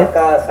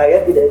 Apakah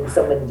saya tidak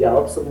bisa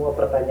menjawab semua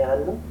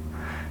pertanyaanmu?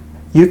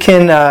 You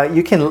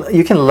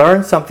can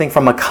learn something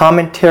from a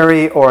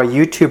commentary or a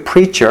YouTube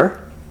preacher.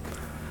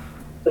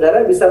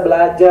 Saudara bisa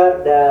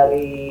belajar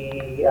dari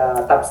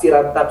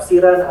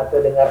tafsiran-tafsiran atau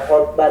dengar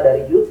khotbah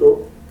dari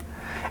YouTube.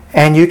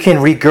 And you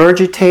can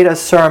regurgitate a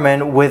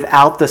sermon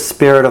without the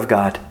Spirit of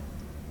God.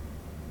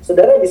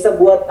 Saudara bisa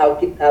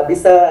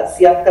bisa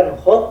siapkan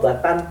khotbah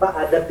tanpa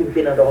ada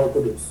pimpinan Roh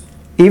Kudus.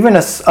 Even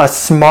a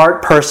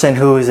smart person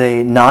who is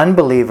a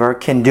non-believer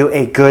can do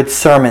a good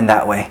sermon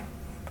that way.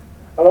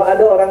 Kalau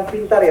ada orang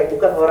pintar yang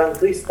bukan orang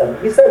Kristen,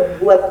 bisa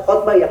buat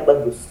khotbah yang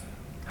bagus.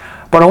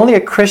 But only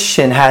a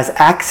Christian has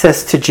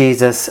access to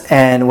Jesus,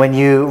 and when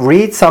you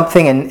read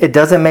something and it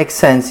doesn't make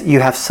sense,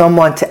 you have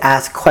someone to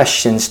ask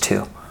questions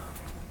to.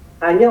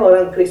 Hanya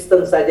orang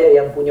Kristen saja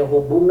yang punya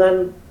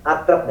hubungan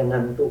akrab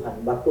dengan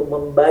Tuhan. Waktu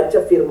membaca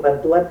firman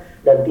Tuhan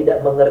dan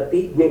tidak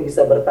mengerti, dia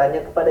bisa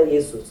bertanya kepada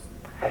Yesus,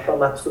 apa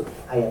maksud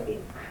ayat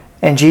ini?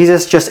 And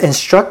Jesus just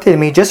instructed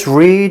me, just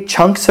read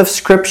chunks of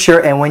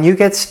scripture, and when you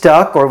get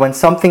stuck or when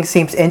something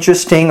seems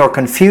interesting or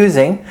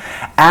confusing,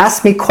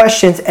 ask me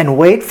questions and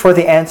wait for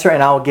the answer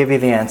and I will give you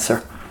the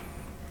answer.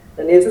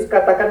 Dan Yesus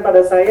katakan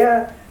pada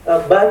saya,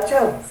 baca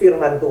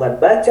firman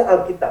Tuhan, baca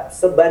Alkitab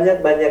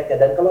sebanyak-banyaknya.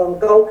 Dan kalau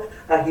engkau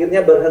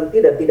akhirnya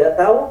berhenti dan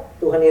tidak tahu,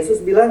 Tuhan Yesus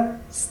bilang,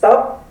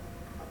 stop,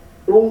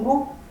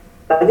 tunggu,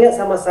 tanya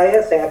sama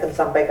saya akan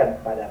sampaikan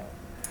kepadamu.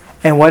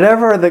 And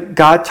whatever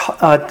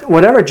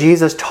whatever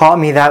Jesus taught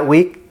me that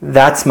week,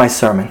 that's my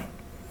sermon.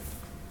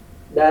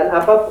 Dan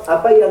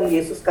apa yang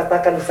Yesus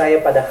katakan saya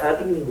pada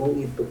hari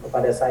Minggu itu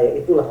kepada saya,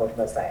 itulah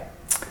khotbah saya.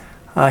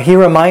 He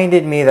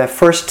reminded me that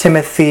 1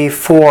 Timothy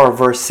 4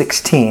 verse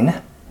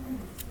 16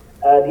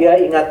 Dia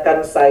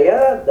ingatkan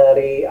saya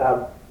dari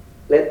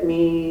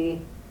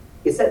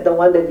is that the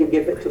one that you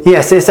give it to me?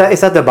 Yes, it's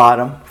at the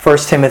bottom. 1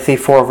 Timothy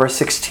 4 verse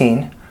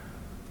 16.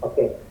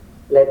 Okay,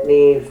 let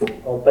me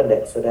open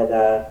that so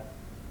that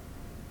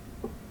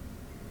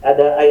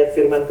ada ayat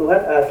firman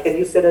Tuhan. Can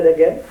you say that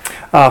again?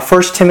 1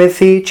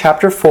 Timothy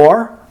chapter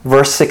 4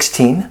 verse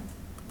 16.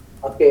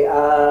 Okay,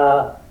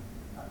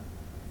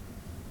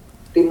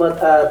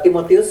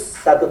 Timotius,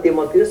 1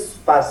 Timotius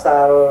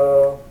pasal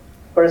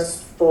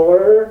verse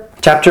 4.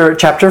 Chapter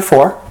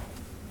 4.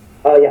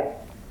 Oh ya,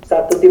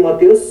 1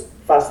 Timotius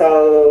pasal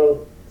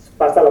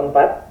 4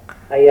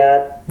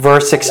 ayat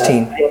Verse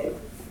 16.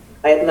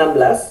 ayat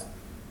 16.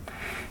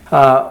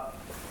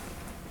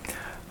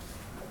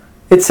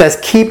 It says,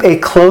 keep a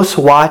close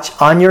watch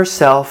on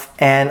yourself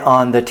and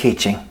on the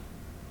teaching.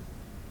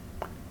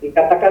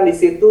 Dikatakan di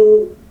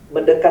situ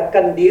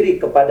mendekatkan diri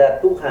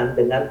kepada Tuhan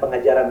dengan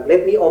pengajaran.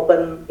 Let me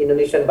open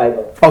Indonesian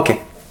Bible.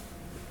 Okay.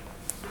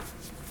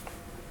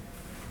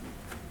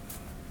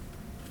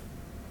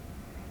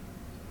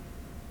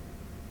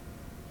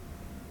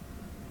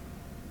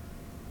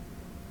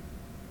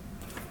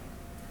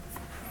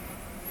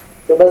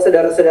 Coba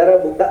saudara-saudara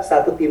buka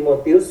 1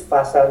 Timotius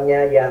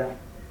pasalnya yang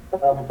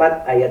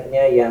keempat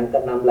ayatnya yang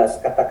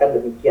ke-16.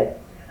 Katakan demikian.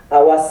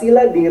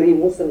 Awasilah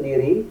dirimu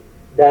sendiri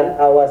dan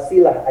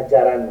awasilah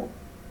ajaranmu.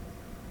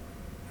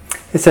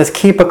 It says,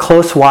 keep a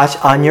close watch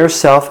on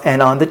yourself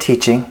and on the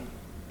teaching.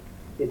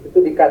 Di situ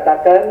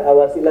dikatakan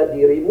awasilah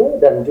dirimu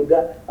dan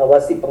juga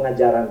awasi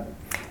pengajaranmu.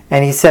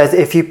 And he says,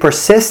 if you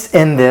persist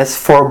in this,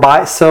 for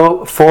by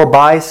so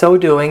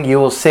doing,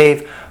 you will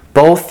save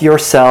both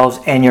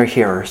yourselves and your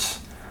hearers.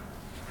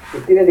 Di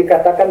sini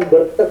dikatakan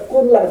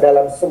bertekunlah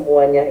dalam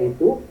semuanya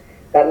itu,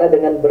 karena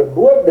dengan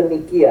berbuat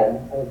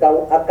demikian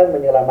engkau akan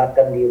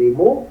menyelamatkan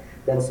dirimu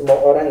dan semua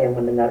orang yang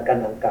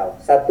mendengarkan engkau.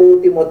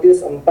 1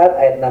 Timotius 4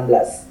 ayat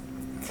 16.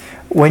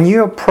 When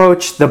you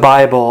approach the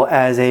Bible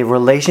as a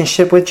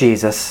relationship with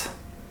Jesus,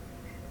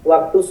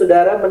 Waktu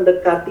saudara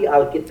mendekati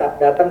Alkitab,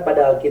 datang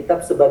pada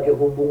Alkitab sebagai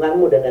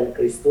hubunganmu dengan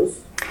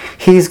Kristus,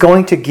 He's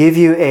going to give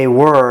you a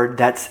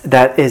word that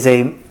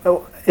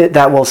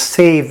will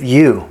save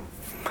you.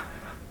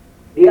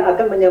 Dia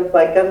akan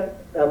menyampaikan,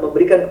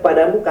 memberikan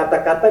kepadamu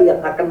kata-kata yang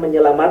akan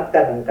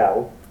menyelamatkan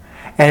engkau.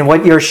 And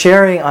what you're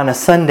sharing on a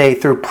Sunday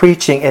through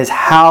preaching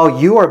is how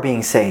you are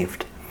being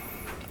saved.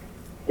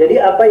 Jadi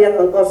apa yang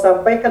engkau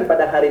sampaikan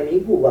pada hari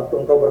Minggu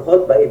waktu engkau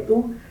berkhotbah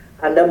itu,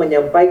 Anda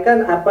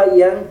menyampaikan apa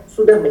yang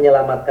sudah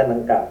menyelamatkan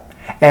engkau.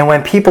 And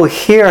when people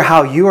hear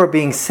how you are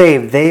being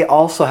saved, they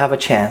also have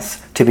a chance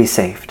to be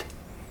saved.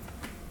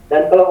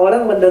 Dan kalau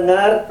orang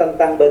mendengar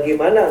tentang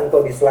bagaimana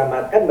engkau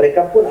diselamatkan,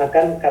 mereka pun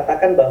akan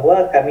katakan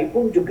bahwa kami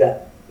pun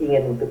juga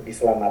ingin untuk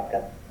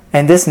diselamatkan.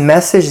 And this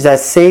message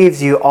that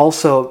saves you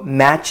also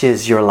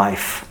matches your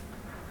life.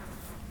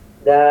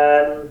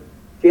 Dan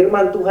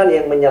firman Tuhan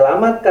yang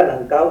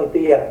menyelamatkan engkau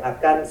itu yang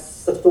akan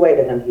sesuai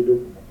dengan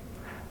hidupmu.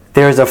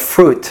 There's a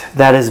fruit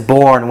that is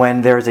born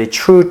when there's a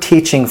true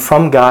teaching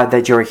from God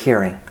that you're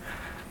hearing.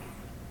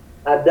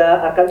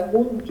 Akan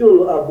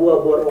muncul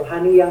buah-buah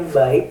rohani yang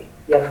baik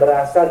yang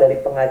berasal dari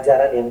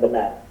pengajaran yang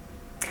benar.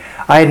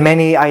 I had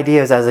many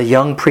ideas as a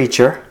young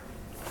preacher.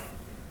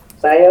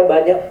 Saya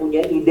banyak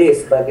punya ide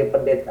sebagai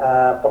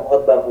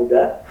pengkhotbah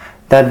muda.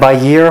 That by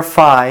year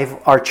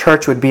 5, our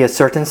church would be a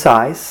certain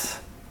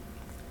size.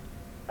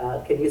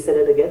 Can you say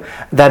that again?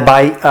 That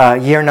by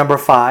year number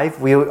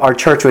 5, our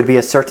church would be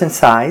a certain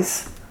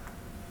size.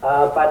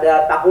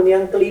 Pada tahun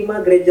yang kelima,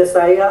 gereja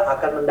saya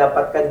akan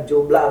mendapatkan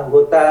jumlah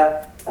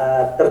anggota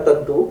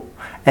tertentu.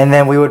 And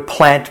then we would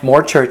plant more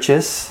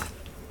churches.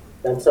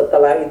 Dan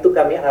setelah itu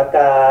kami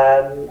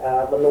akan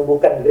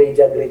menumbuhkan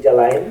gereja-gereja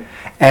lain.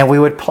 And we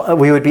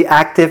would be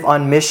active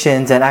on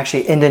missions, and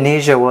actually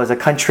Indonesia was a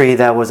country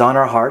that was on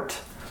our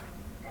heart.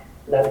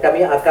 Dan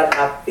kami akan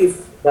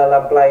aktif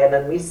dalam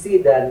pelayanan misi,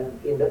 dan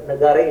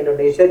negara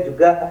Indonesia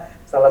juga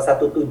salah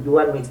satu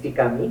tujuan misi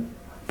kami.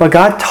 But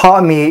God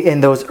taught me in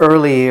those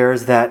early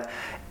years that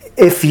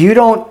if you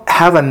don't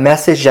have a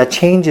message that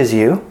changes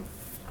you,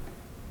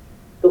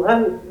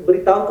 Tuhan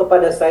beritahu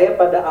kepada saya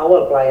pada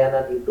awal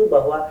pelayanan itu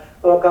bahwa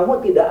kalau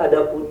kamu tidak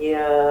ada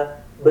punya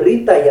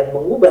berita yang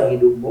mengubah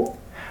hidupmu,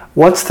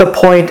 what's the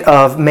point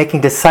of making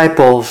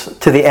disciples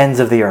to the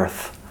ends of the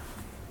earth?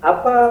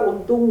 apa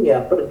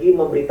untungnya pergi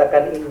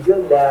memberitakan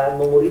Injil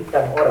dan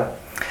memuridkan orang?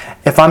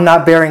 If I'm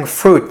not bearing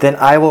fruit, then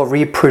I will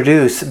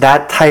reproduce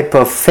that type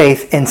of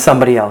faith in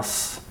somebody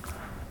else.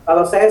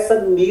 Kalau saya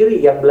sendiri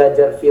yang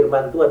belajar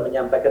firman Tuhan,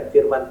 menyampaikan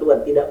firman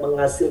Tuhan, tidak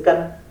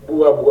menghasilkan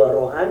buah-buah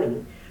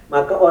rohani,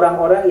 maka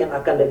orang-orang yang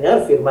akan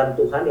dengar firman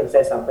Tuhan yang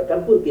saya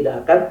sampaikan pun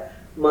tidak akan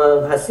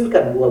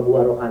menghasilkan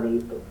buah-buah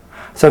rohani itu.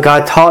 So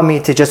God taught me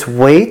to just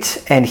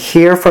wait and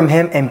hear from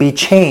Him and be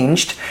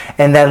changed,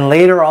 and then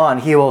later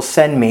on He will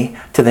send me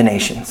to the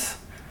nations.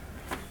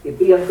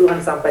 Itu yang Tuhan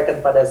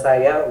sampaikan pada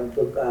saya,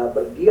 untuk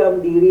berdiam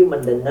diri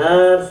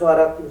mendengar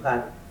suara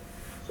Tuhan,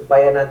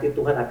 supaya nanti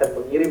Tuhan akan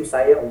mengirim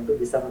saya untuk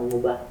bisa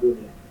mengubah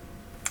dunia.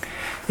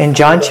 In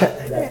John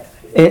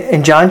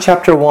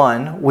chapter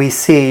 1, we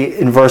see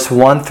in verse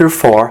 1 through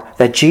 4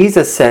 that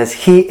Jesus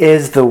says He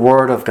is the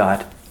Word of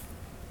God.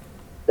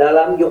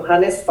 Dalam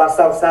Yohanes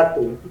pasal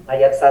 1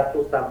 ayat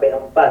 1 sampai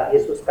 4,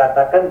 Yesus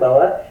katakan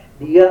bahwa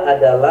Dia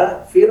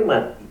adalah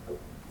firman itu.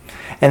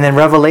 And then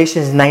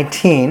Revelation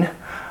 19,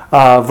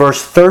 verse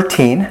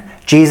 13,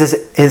 Jesus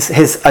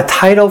is a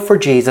title for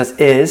Jesus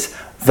is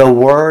the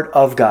Word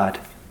of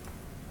God.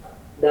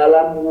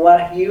 Dalam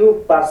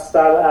Wahyu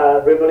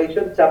pasal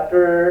Revelation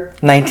chapter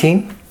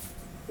 19,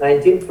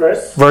 19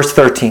 verse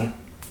 13.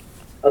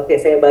 Oke,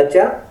 saya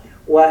baca.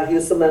 Wahyu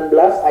 19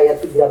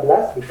 ayat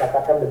 13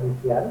 dikatakan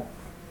demikian.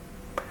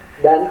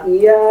 Dan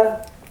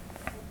ia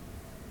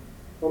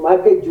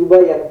memakai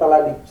jubah yang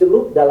telah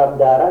dicelup dalam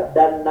darah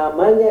dan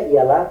namanya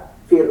ialah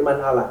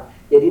Firman Allah.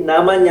 Jadi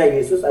namanya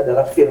Yesus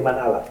adalah Firman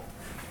Allah.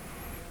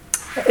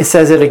 It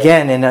says it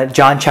again in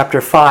John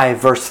chapter 5,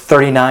 verse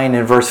 39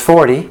 and verse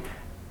 40.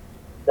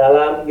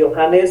 Dalam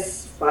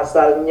Yohanes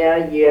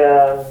pasalnya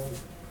yang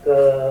ke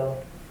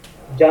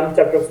John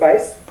chapter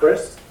 5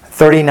 verse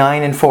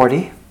 39 and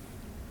 40.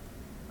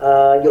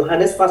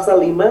 Yohanes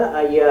pasal 5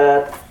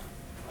 ayat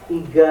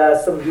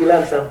 39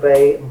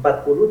 sampai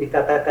 40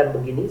 dikatakan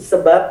begini,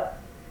 sebab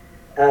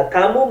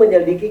kamu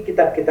menyelidiki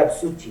kitab-kitab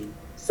suci,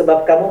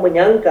 sebab kamu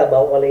menyangka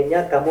bahwa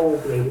olehnya kamu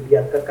mempunyai hidup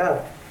yang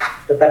kekal.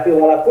 Tetapi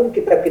walaupun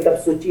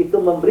kitab-kitab suci itu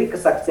memberi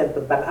kesaksian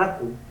tentang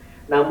aku,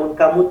 namun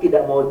kamu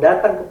tidak mau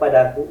datang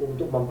kepadaku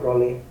untuk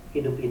memperoleh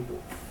hidup itu.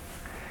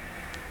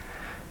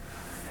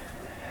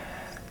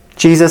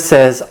 Jesus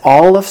says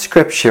all of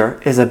Scripture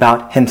is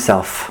about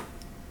Himself.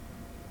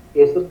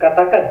 Yesus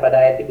katakan pada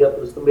ayat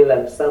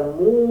 39,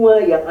 semua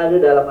yang ada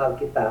dalam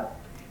Alkitab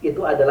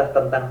itu adalah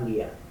tentang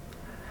Dia.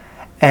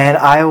 And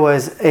I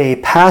was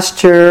a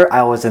pastor,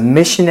 I was a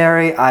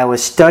missionary, I was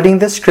studying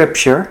the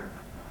Scripture.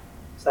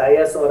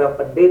 Saya seorang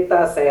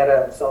pendeta,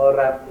 saya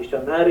seorang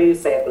misionari,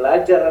 saya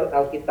belajar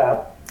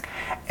Alkitab.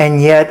 And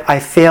yet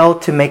I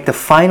failed to make the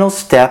final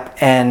step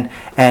and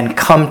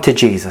come to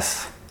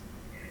Jesus.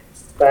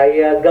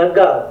 Saya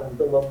gagal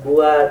untuk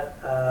membuat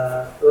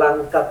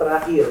langkah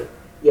terakhir,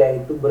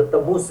 yaitu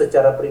bertemu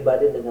secara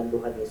pribadi dengan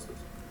Tuhan Yesus.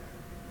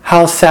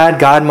 How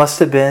sad God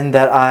must have been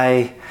that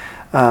I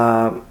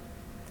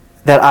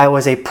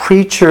was a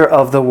preacher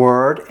of the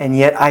Word, and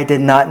yet I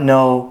did not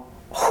know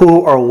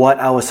who or what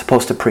I was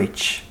supposed to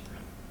preach.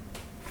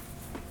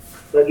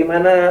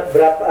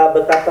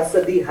 Betapa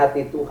sedih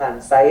hati Tuhan.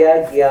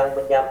 Saya yang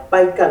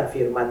menyampaikan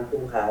firman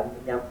Tuhan,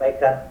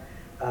 menyampaikan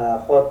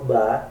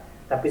khotbah,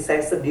 tapi saya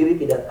sendiri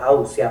tidak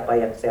tahu siapa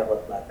yang saya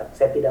khotbahkan.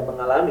 Saya tidak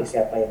mengalami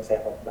siapa yang saya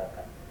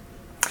khotbahkan.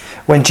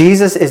 When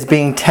Jesus is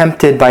being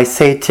tempted by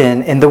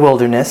Satan in the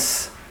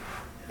wilderness,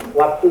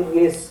 waktu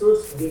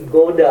Yesus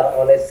digoda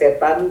oleh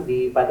setan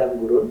di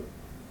padang gurun,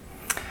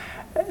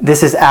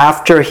 this is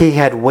after He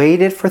had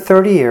waited for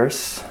 30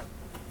 years.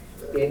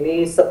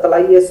 Ini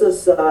setelah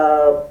Yesus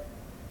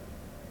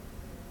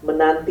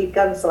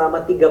menantikan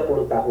selama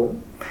 30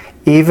 tahun.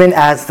 Even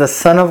as the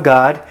Son of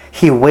God,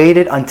 He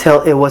waited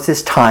until it was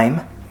His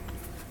time.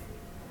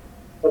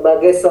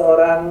 Sebagai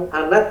seorang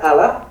anak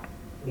Allah,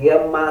 Dia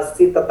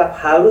masih tetap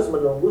harus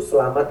menunggu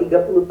selama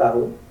 30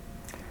 tahun.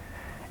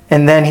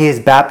 And then He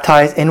is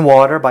baptized in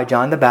water by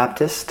John the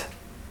Baptist.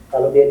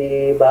 Lalu Dia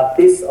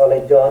dibaptis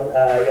oleh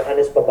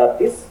Yohanes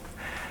Pembaptis.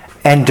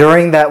 And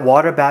during that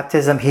water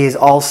baptism, He is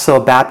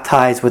also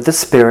baptized with the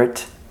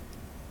Spirit.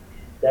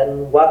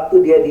 Dan waktu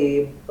Dia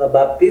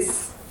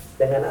dibaptis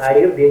dengan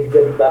air, Dia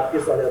juga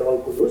dibaptis oleh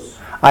Roh Kudus.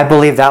 I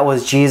believe that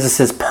was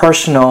Jesus'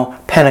 personal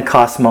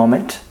Pentecost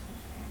moment.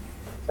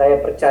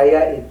 Saya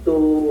percaya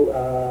itu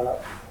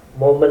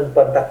momen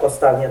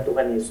Pentakostalnya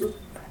Tuhan Yesus.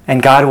 And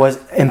God was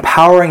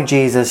empowering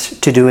Jesus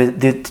to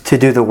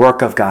do the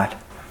work of God.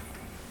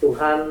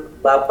 Tuhan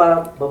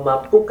Bapa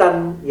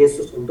memampukan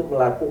Yesus untuk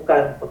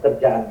melakukan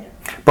pekerjaannya.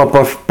 But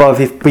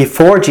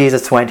before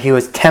Jesus went, He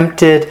was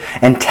tempted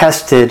and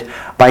tested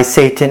by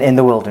Satan in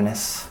the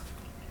wilderness.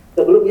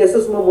 Sebelum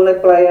Yesus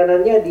memulai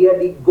pelayanannya, Dia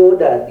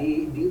digoda,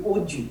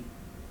 diuji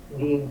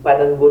di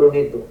padang gurun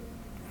itu.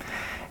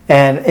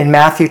 And in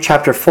Matthew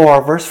chapter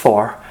 4, verse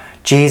 4,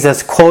 Jesus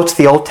quotes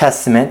the Old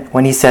Testament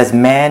when He says,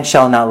 "Man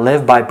shall not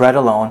live by bread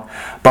alone,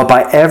 but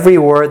by every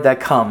word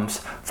that comes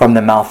from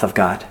the mouth of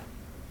God."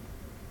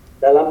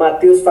 Dalam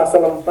Matius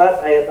pasal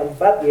 4 ayat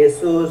 4,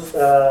 Yesus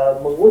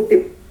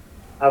mengutip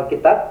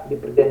Alkitab di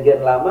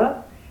Perjanjian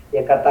Lama.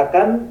 Dia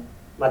katakan,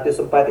 Matius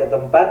 4 ayat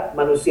 4,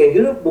 manusia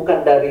hidup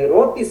bukan dari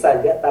roti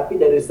saja,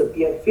 tapi dari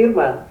setiap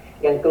firman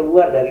yang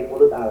keluar dari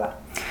mulut Allah.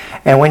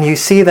 And when you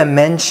see the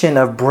mention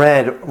of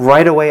bread,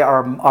 right away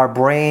our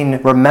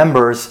brain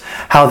remembers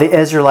how the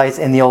Israelites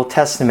in the Old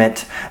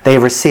Testament, they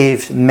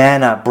received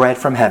manna, bread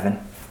from heaven.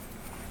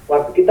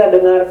 Waktu kita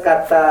dengar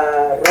kata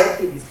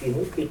roti di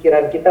sini,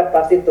 pikiran kita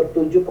pasti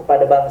tertuju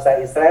kepada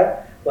bangsa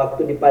Israel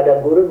waktu di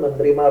padang gurun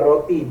menerima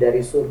roti dari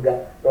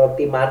surga,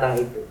 roti mana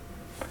itu.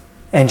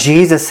 And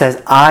Jesus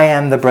says, "I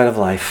am the bread of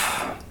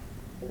life."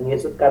 Dan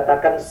Yesus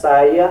katakan,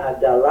 saya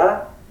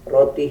adalah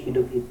roti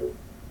hidup itu.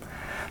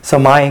 So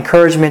my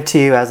encouragement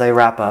to you as I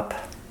wrap up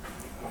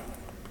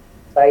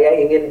Saya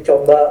ingin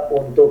coba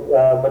untuk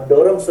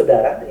mendorong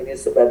saudara, ini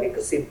sebagai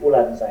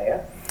kesimpulan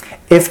saya.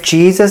 If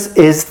Jesus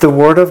is the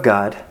Word of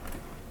God,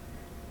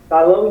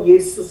 Kalau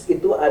Yesus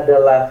itu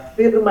adalah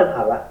firman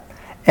Allah,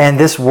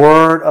 and this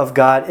Word of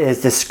God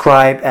is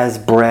described as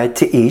bread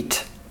to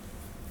eat,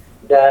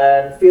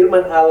 dan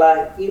firman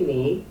Allah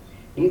ini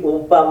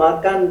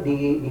diumpamakan,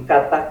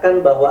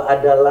 dikatakan bahwa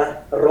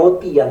adalah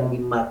roti yang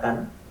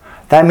dimakan,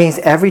 that means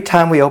every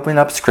time we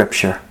open up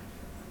Scripture,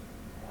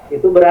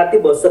 itu berarti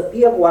bahwa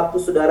setiap waktu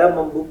saudara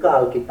membuka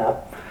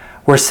Alkitab,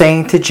 we're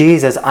saying to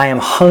Jesus, I am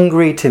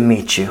hungry to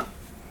meet you.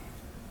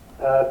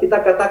 Kita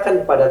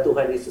katakan kepada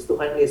Tuhan Yesus,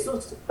 Tuhan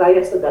Yesus,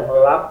 saya sedang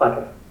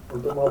lapar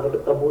untuk mau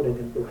bertemu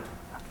dengan Tuhan.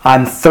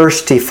 I'm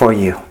thirsty for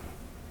you.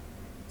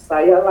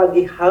 Saya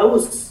lagi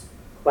haus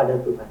pada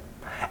Tuhan.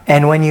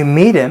 And when you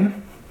meet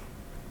Him,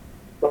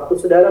 Waktu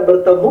saudara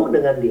bertemu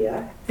dengan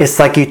Dia, it's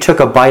like you took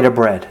a bite of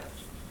bread.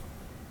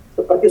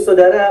 seperti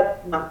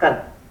saudara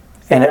makan,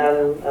 And- sedang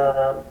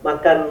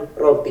makan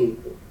roti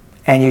itu.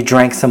 And you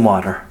drank some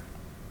water.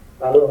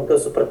 Lalu engkau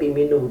seperti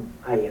minum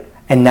air.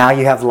 And now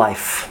you have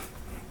life.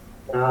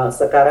 Nah,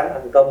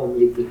 sekarang engkau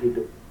memiliki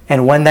hidup.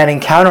 And when that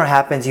encounter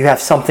happens, you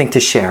have something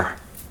to share.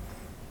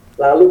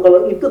 Lalu kalau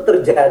itu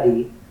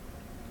terjadi,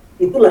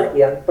 itulah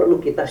yang perlu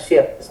kita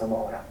share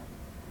sama orang.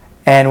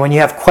 And when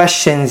you have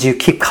questions, you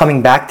keep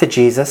coming back to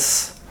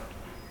Jesus.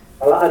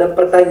 Kalau ada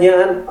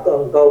pertanyaan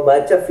atau engkau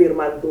baca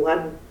firman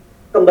Tuhan,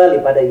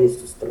 kembali pada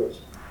Yesus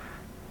terus.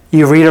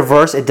 You read a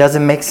verse, it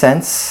doesn't make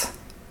sense.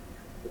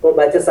 Engkau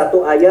baca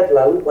satu ayat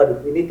lalu,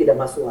 waduh ini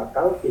tidak masuk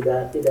akal,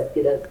 tidak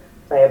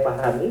saya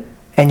pahami.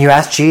 And you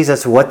ask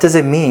Jesus, what does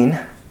it mean?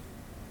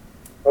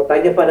 Kau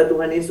tanya pada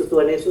Tuhan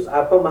Yesus,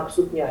 apa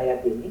maksudnya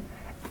ayat ini?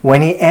 When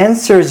He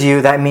answers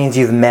you, that means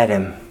you've met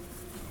Him.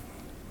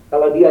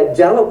 Kalau Dia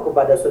jawab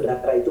kepada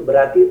saudara, itu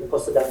berarti engkau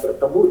sedang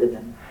bertemu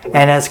dengan Tuhan.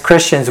 And as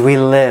Christians, we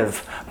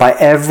live by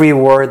every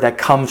word that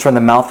comes from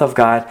the mouth of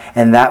God,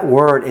 and that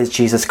word is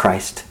Jesus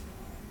Christ.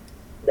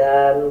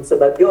 Dan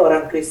sebagai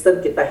orang Kristen,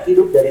 kita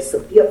hidup dari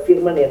setiap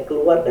firman yang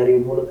keluar dari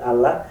mulut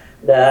Allah,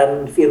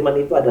 dan firman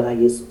itu adalah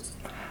Yesus.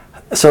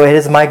 So it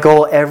is my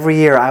goal every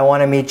year, I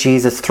want to meet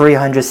Jesus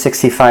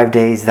 365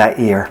 days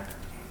that year.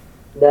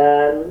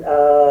 Dan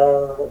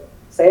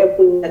saya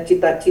punya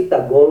cita-cita,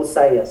 goal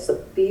saya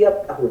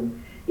setiap tahun,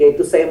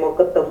 yaitu saya mau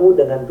ketemu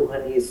dengan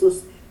Tuhan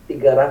Yesus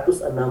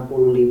 365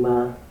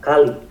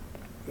 kali.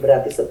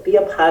 Berarti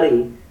setiap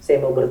hari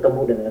saya mau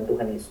bertemu dengan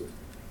Tuhan Yesus.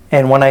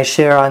 And when I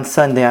share on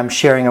Sunday, I'm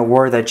sharing a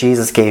word that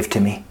Jesus gave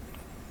to me.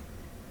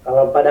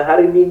 Kalau pada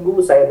hari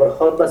Minggu saya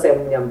berkhotbah, saya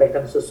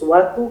menyampaikan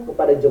sesuatu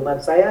kepada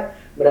jemaat saya,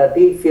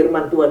 berarti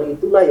firman Tuhan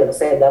itulah yang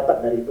saya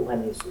dapat dari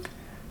Tuhan Yesus.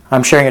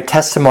 I'm sharing a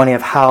testimony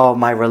of how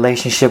my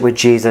relationship with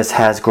Jesus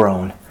has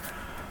grown.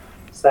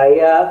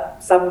 Saya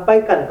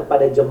sampaikan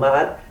kepada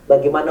jemaat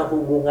bagaimana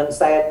hubungan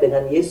saya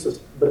dengan Yesus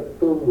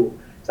bertumbuh.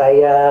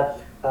 Saya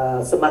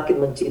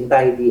semakin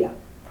mencintai Dia.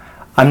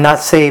 I'm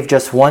not saved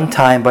just one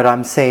time, but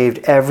I'm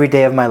saved every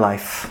day of my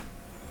life.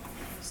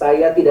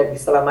 Saya tidak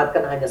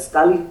diselamatkan hanya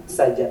sekali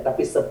saja,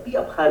 tapi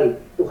setiap hari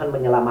Tuhan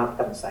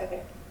menyelamatkan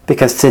saya.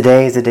 Because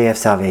today is the day of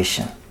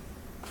salvation.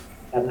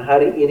 Dan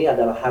hari ini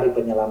adalah hari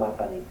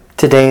penyelamatan itu.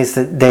 Today is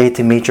the day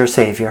to meet your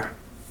Savior.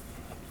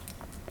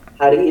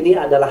 Hari ini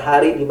adalah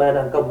hari di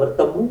mana engkau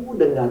bertemu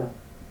dengan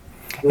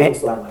Juru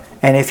Selamat.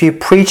 And if you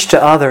preach to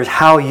others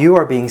how you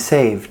are being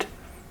saved,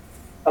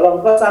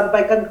 Kalau engkau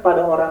sampaikan kepada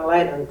orang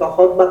lain, engkau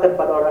khotbahkan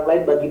kepada orang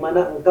lain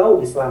bagaimana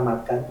engkau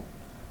diselamatkan,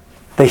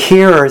 the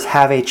hearers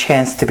have a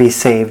chance to be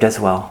saved as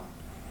well.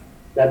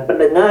 dan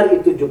pendengar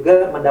itu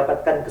juga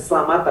mendapatkan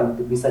keselamatan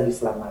untuk bisa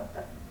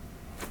diselamatkan.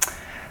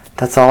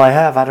 That's all I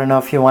have. I don't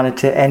know if you wanted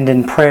to end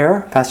in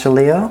prayer, Pastor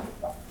Leo.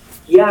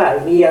 Ya,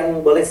 ini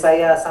yang boleh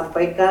saya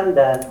sampaikan,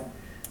 dan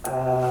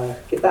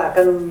kita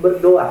akan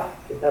berdoa.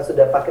 Kita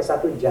sudah pakai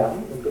 1 jam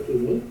untuk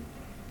ini.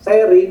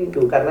 Saya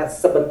rindu karena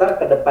sebentar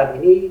ke depan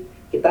ini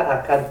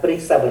kita akan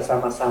periksa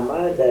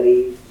bersama-sama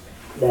dari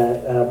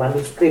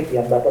manuskrip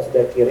yang Bapak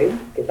sudah kirim.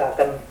 Kita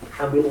akan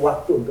ambil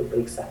waktu untuk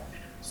periksa.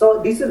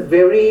 So this is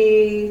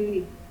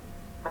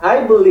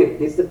I believe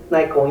this is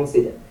not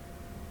coincidence,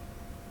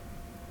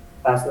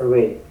 Pastor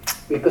Ray,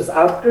 because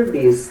after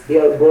this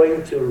they are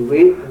going to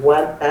read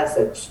one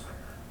passage,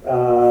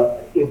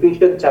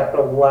 Ephesians chapter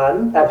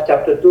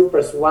 2,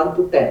 verse 1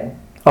 to 10.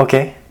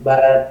 Okay.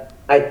 But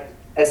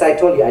as I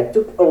told you, I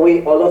took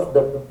away all of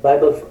the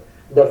Bible,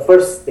 the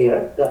first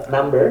there, the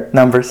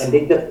Numbers. and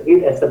they just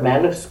read as the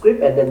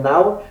manuscript, and then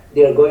now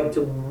they are going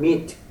to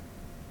meet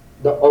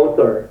the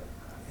author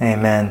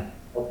Amen.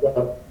 of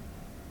the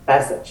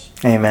passage.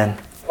 Amen.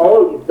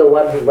 Paul is the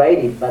one who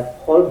wrote it,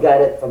 but Paul got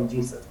it from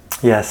Jesus.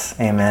 Yes.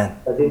 Amen.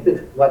 So this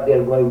is what they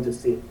are going to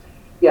see.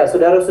 Ya,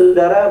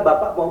 saudara-saudara,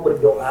 Bapak mau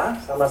berdoa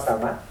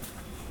sama-sama.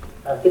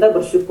 Kita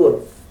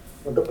bersyukur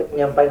untuk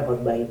penyampaian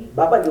khotbah ini.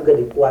 Bapak juga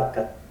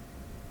dikuatkan.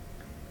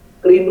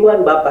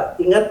 Kerinduan Bapak,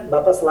 ingat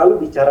Bapak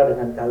selalu bicara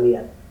dengan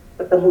kalian.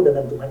 Ketemu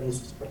dengan Tuhan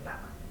Yesus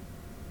pertama.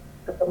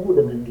 Ketemu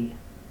dengan Dia.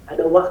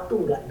 Ada waktu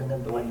nggak dengan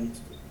Tuhan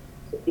Yesus?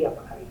 Setiap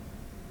hari.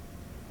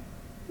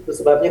 Itu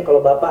sebabnya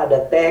kalau Bapak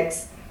ada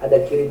teks, ada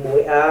kirim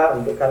WA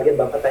untuk kalian,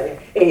 Bapak tanya,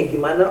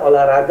 gimana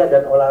olahraga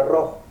dan olah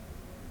roh?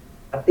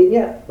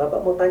 Artinya,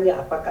 Bapak mau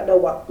tanya, apakah ada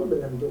waktu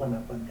dengan Tuhan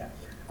apa enggak?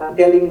 I'm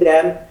telling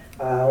them,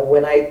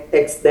 when I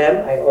text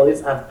them, I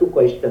always ask two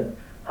questions.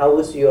 How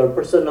is your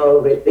personal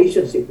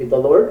relationship with the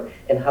Lord?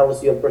 And how is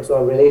your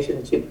personal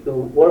relationship to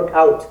work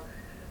out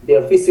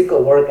their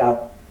physical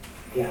workout?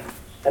 Ya,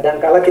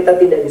 kadang-kala kita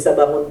tidak bisa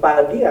bangun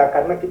pagi ya,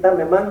 karena kita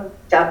memang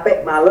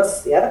capek,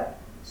 males ya.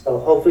 So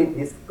hopefully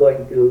this is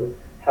going to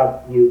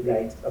help you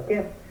guys.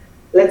 Okay,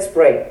 let's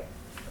pray.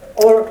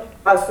 Or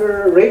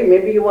Pastor Ray,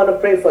 maybe you want to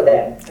pray for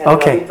them. And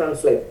Okay. let me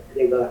translate.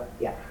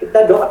 Ya,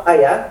 kita doa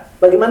ya.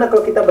 Bagaimana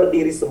kalau kita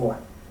berdiri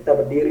semua? Kita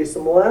berdiri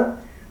semua,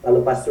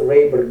 lalu Pastor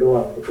Ray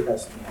berdoa untuk kita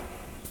semua.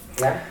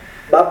 Ya,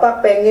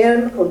 Bapak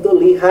pengen untuk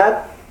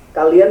lihat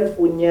kalian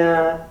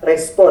punya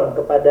respon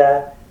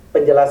kepada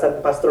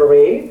penjelasan Pastor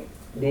Ray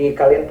di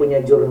kalian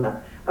punya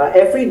jurnal.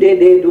 Every day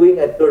they doing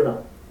a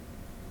journal.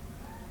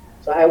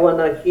 So I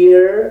wanna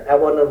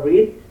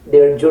read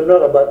their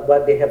journal about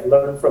what they have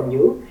learned from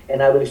you,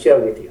 and I will share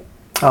with you.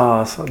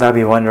 Oh, so that'd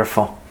be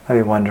wonderful.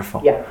 That'd be wonderful.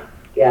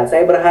 Ya,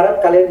 saya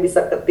berharap kalian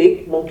bisa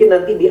ketik. Mungkin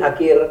nanti di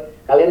akhir,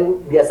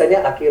 kalian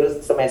biasanya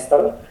akhir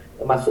semester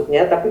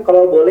masuknya, tapi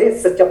kalau boleh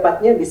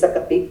secepatnya bisa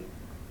ketik,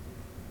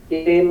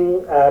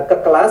 kirim ke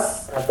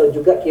kelas atau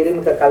juga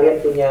kirim ke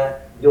kalian punya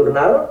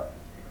jurnal.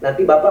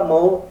 Nanti Bapak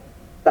mau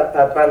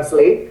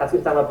translate, kasih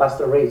sama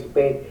Pastor Ray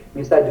supaya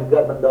bisa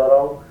juga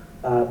mendorong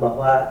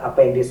bahwa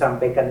apa yang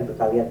disampaikan itu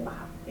kalian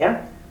paham.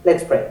 Ya,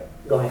 let's pray.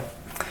 Go ahead.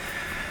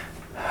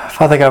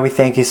 Father God, we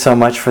thank you so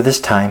much for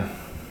this time.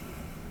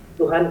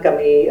 Tuhan,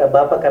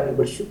 Bapak kami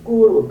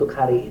bersyukur untuk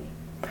hari ini.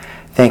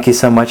 Thank you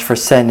so much for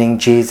sending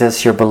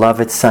Jesus, your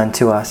beloved Son,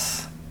 to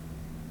us.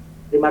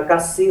 Terima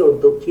kasih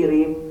untuk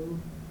kirim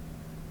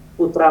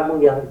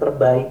putramu yang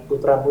terbaik,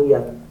 putramu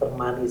yang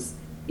termanis,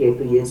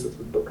 yaitu Yesus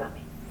untuk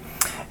kami.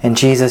 And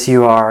Jesus,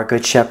 you are a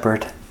good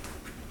shepherd.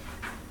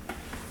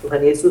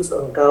 Tuhan Yesus,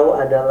 Engkau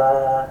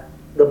adalah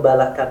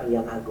gembala kami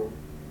yang agung,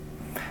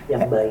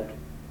 yang baik.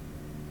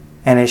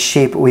 And as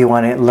sheep, we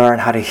want to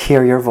learn how to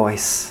hear your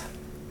voice.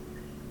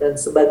 Dan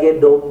sebagai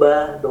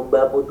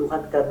domba-dombamu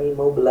Tuhan, kami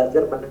mau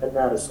belajar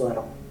mendengar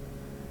suara-Mu.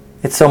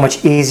 It's so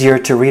much easier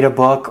to read a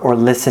book or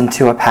listen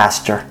to a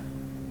pastor.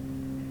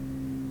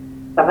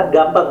 Sangat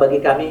gampang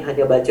bagi kami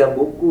hanya baca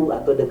buku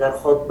atau dengar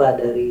khotbah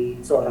dari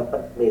seorang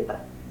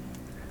pendeta.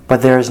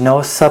 But there is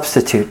no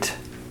substitute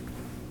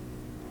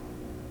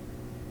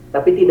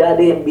Tapi tidak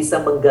ada yang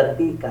bisa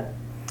menggantikan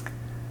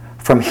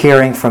from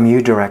hearing from you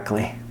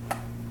directly.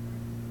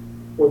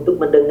 untuk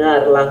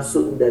mendengar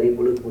langsung dari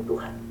mulut-Mu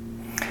Tuhan.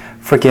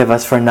 Forgive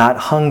us for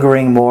not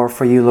hungering more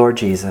for you, Lord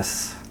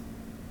Jesus.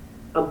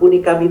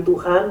 Ampuni kami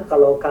Tuhan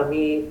kalau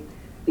kami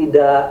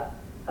tidak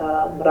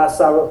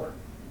merasa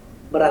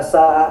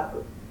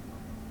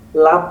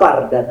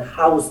lapar dan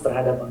haus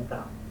terhadap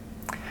Engkau.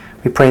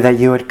 We pray that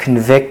you would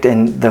convict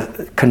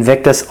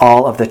us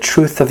all of the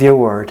truth of your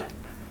word.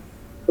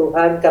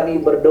 Tuhan,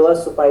 kami berdoa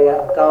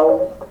supaya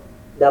Engkau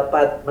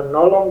dapat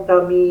menolong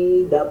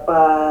kami,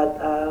 dapat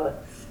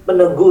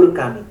menegur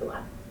kami,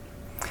 Tuhan.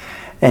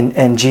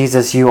 And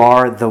Jesus, you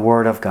are the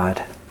word of God.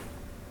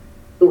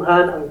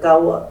 Tuhan,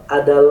 Engkau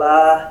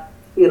adalah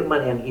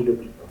firman yang hidup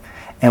itu.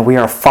 And we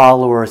are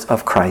followers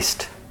of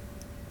Christ.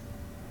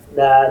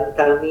 Dan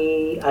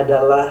kami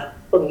adalah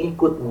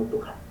pengikut-Mu,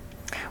 Tuhan.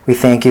 We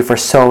thank you for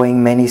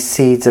sowing many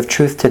seeds of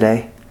truth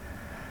today.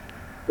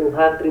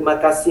 Tuhan, terima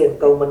kasih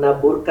Engkau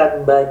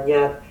menaburkan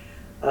banyak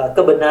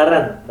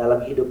kebenaran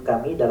dalam hidup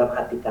kami, dalam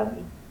hati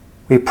kami.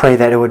 We pray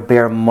that it would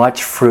bear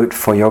much fruit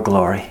for your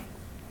glory.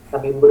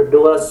 Kami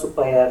berdoa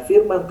supaya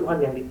firman Tuhan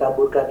yang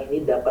ditaburkan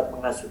ini dapat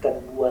menghasilkan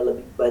buah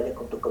lebih banyak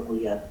untuk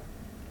kemuliaan.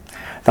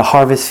 The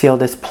harvest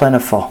field is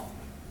plentiful.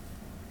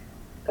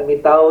 Kami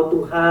tahu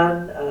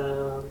Tuhan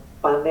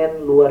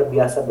panen luar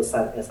biasa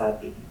besarnya saat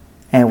ini.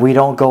 And we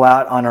don't go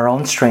out on our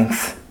own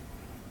strength.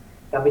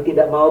 Kami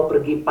tidak mau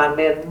pergi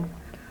panen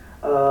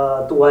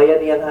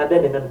tuayan yang ada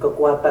dengan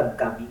kekuatan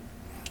kami.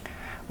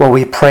 Well,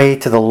 we pray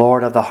to the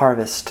Lord of the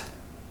harvest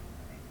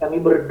Kami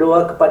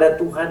berdoa kepada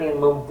Tuhan yang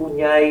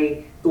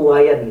mempunyai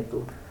tuayan itu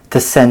to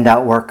send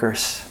out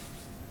workers.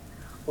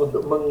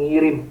 untuk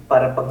mengirim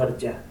para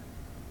pengerja.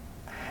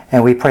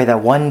 And we pray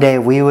that one day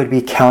we would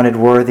be counted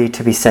worthy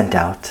to be sent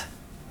out.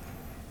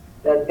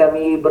 Dan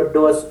kami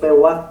berdoa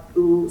supaya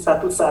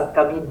satu saat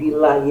kami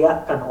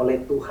dilayakkan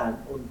oleh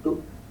Tuhan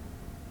untuk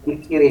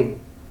dikirim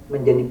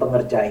menjadi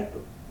pengerja itu.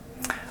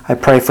 I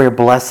pray for your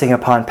blessing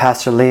upon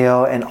Pastor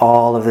Leo and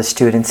all of the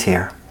students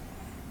here.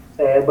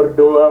 Saya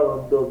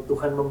berdoa untuk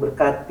Tuhan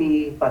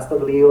memberkati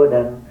Pastor Leo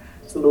dan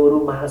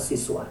seluruh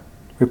mahasiswa.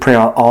 We pray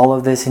all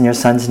of this in your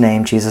Son's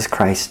name, Jesus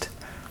Christ.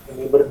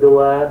 Kami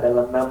berdoa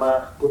dalam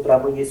nama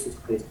Putramu Yesus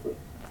Kristus.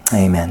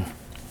 Amen.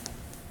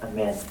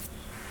 Amin.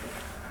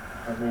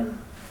 Amin.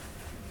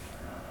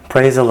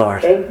 Praise the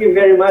Lord. Thank you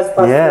very much,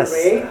 Pastor Yes,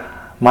 Ray.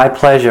 my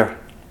pleasure.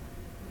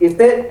 Is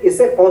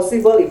it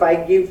possible if I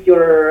give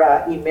your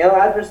email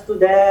address to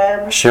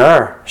them?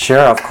 Sure,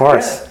 of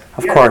course, Yeah,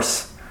 of yeah.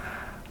 course.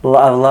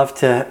 I'd love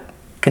to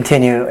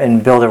continue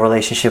and build a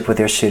relationship with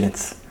your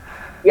students.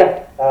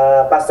 Ya,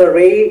 Pastor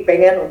Ray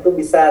pengen untuk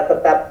bisa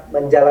tetap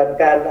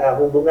menjalankan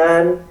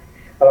hubungan.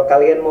 Kalau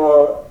kalian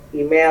mau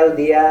email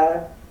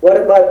dia, what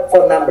about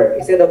phone number?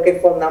 Is it okay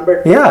phone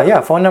number?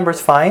 Yeah, phone number's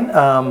fine.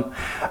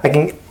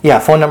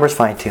 Phone number's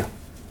fine too.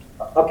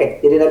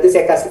 Oke, jadi nanti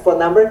saya kasih phone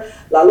number.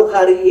 Lalu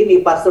hari ini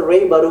Pastor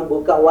Ray baru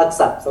buka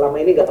WhatsApp. Selama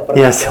ini nggak pernah.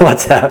 Yes,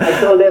 WhatsApp.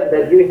 I told them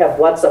that you have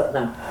WhatsApp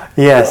now.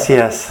 Yes.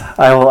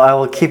 I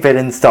will keep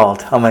it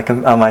installed on my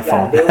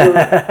phone.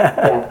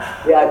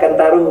 Dia akan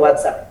taruh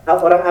WhatsApp.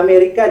 Orang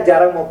Amerika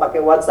jarang mau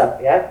pakai WhatsApp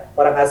ya.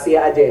 Orang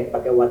Asia aja yang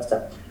pakai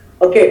WhatsApp.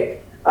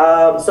 Okay,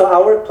 so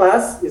our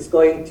class is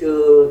going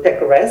to take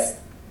a rest,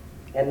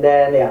 and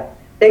then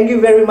thank you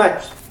very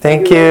much.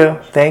 Thank you.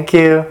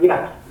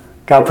 Yeah.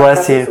 God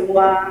bless you.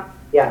 Semua.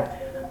 Ya,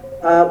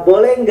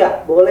 boleh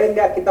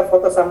nggak kita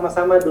foto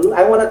sama-sama dulu?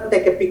 I want to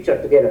take a picture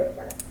together.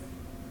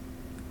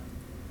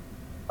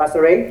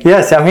 Pastor Ray?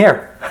 Yes, I'm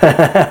here.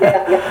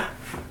 Ya.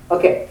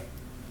 Oke.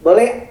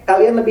 Boleh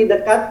kalian lebih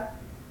dekat?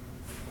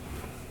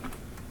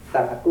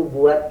 Ntar aku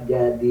buat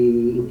jadi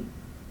ini.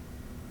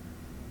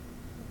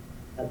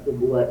 Aku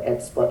buat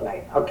add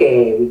spotlight.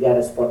 Okay, we got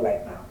a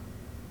spotlight now.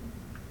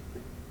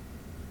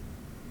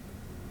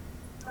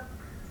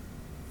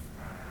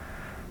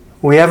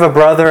 We have a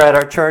brother at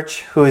our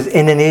church who is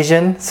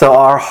Indonesian, so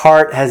our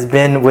heart has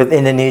been with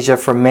Indonesia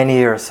for many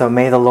years. So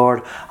may the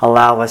Lord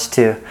allow us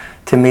to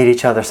meet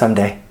each other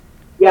someday.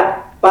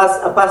 Ya,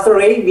 Pastor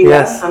Ray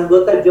bilang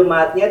anggota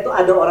jemaatnya itu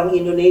ada orang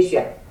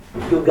Indonesia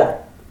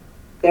juga.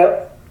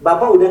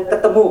 Bapak udah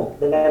ketemu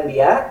dengan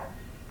dia,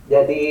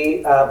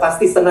 jadi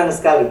pasti senang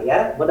sekali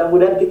ya.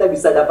 Mudah-mudahan kita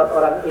bisa dapat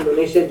orang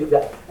Indonesia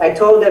juga. I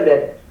told them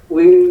that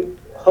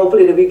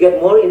hopefully we get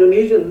more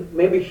Indonesian,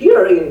 maybe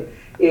here in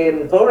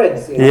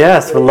Torrance.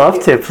 Yes, we'd love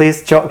to.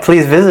 Please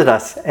visit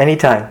us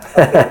anytime.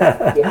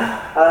 Okay.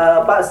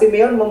 Pak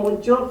Simeon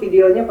memuncul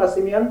videonya, Pak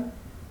Simeon.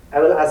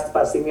 I will ask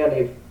Pak Simeon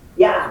if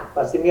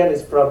Pak Simeon is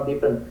from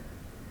different.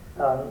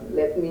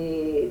 Let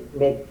me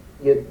make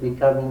you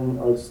becoming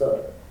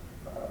also.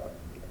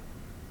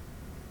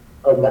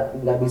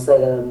 Nggak bisa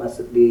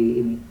masuk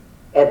di ini.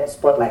 Add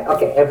spotlight.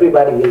 Okay,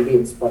 everybody will be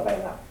in spotlight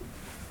now.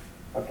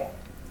 Okay,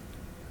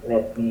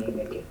 let me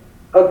make it.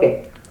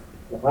 Okay.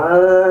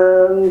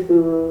 1,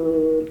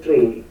 2,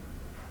 3.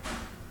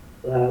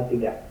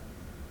 3.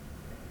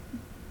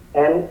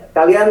 And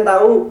kalian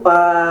tahu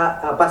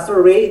Pak Pastor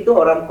Ray itu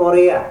orang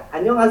Korea.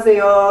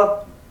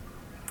 Annyeonghaseyo.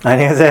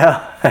 Annyeonghaseyo.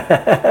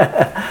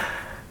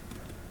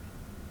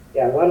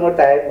 One more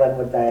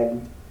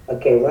time.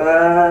 Okay,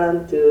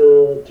 1,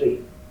 2,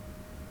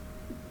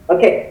 3.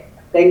 Okay,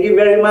 thank you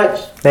very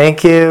much.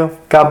 Thank you.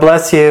 God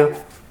bless you.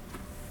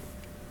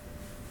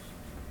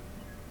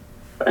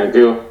 Thank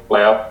you,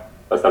 Leo.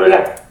 Pastor Ray.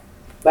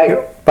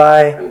 Bye.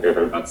 Bye. Thank you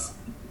very much.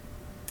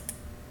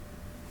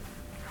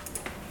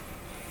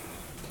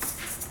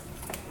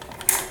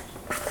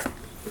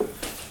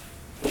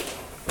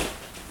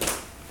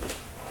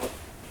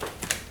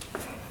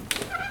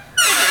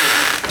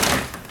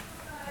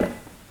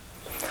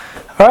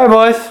 All right,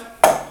 boys.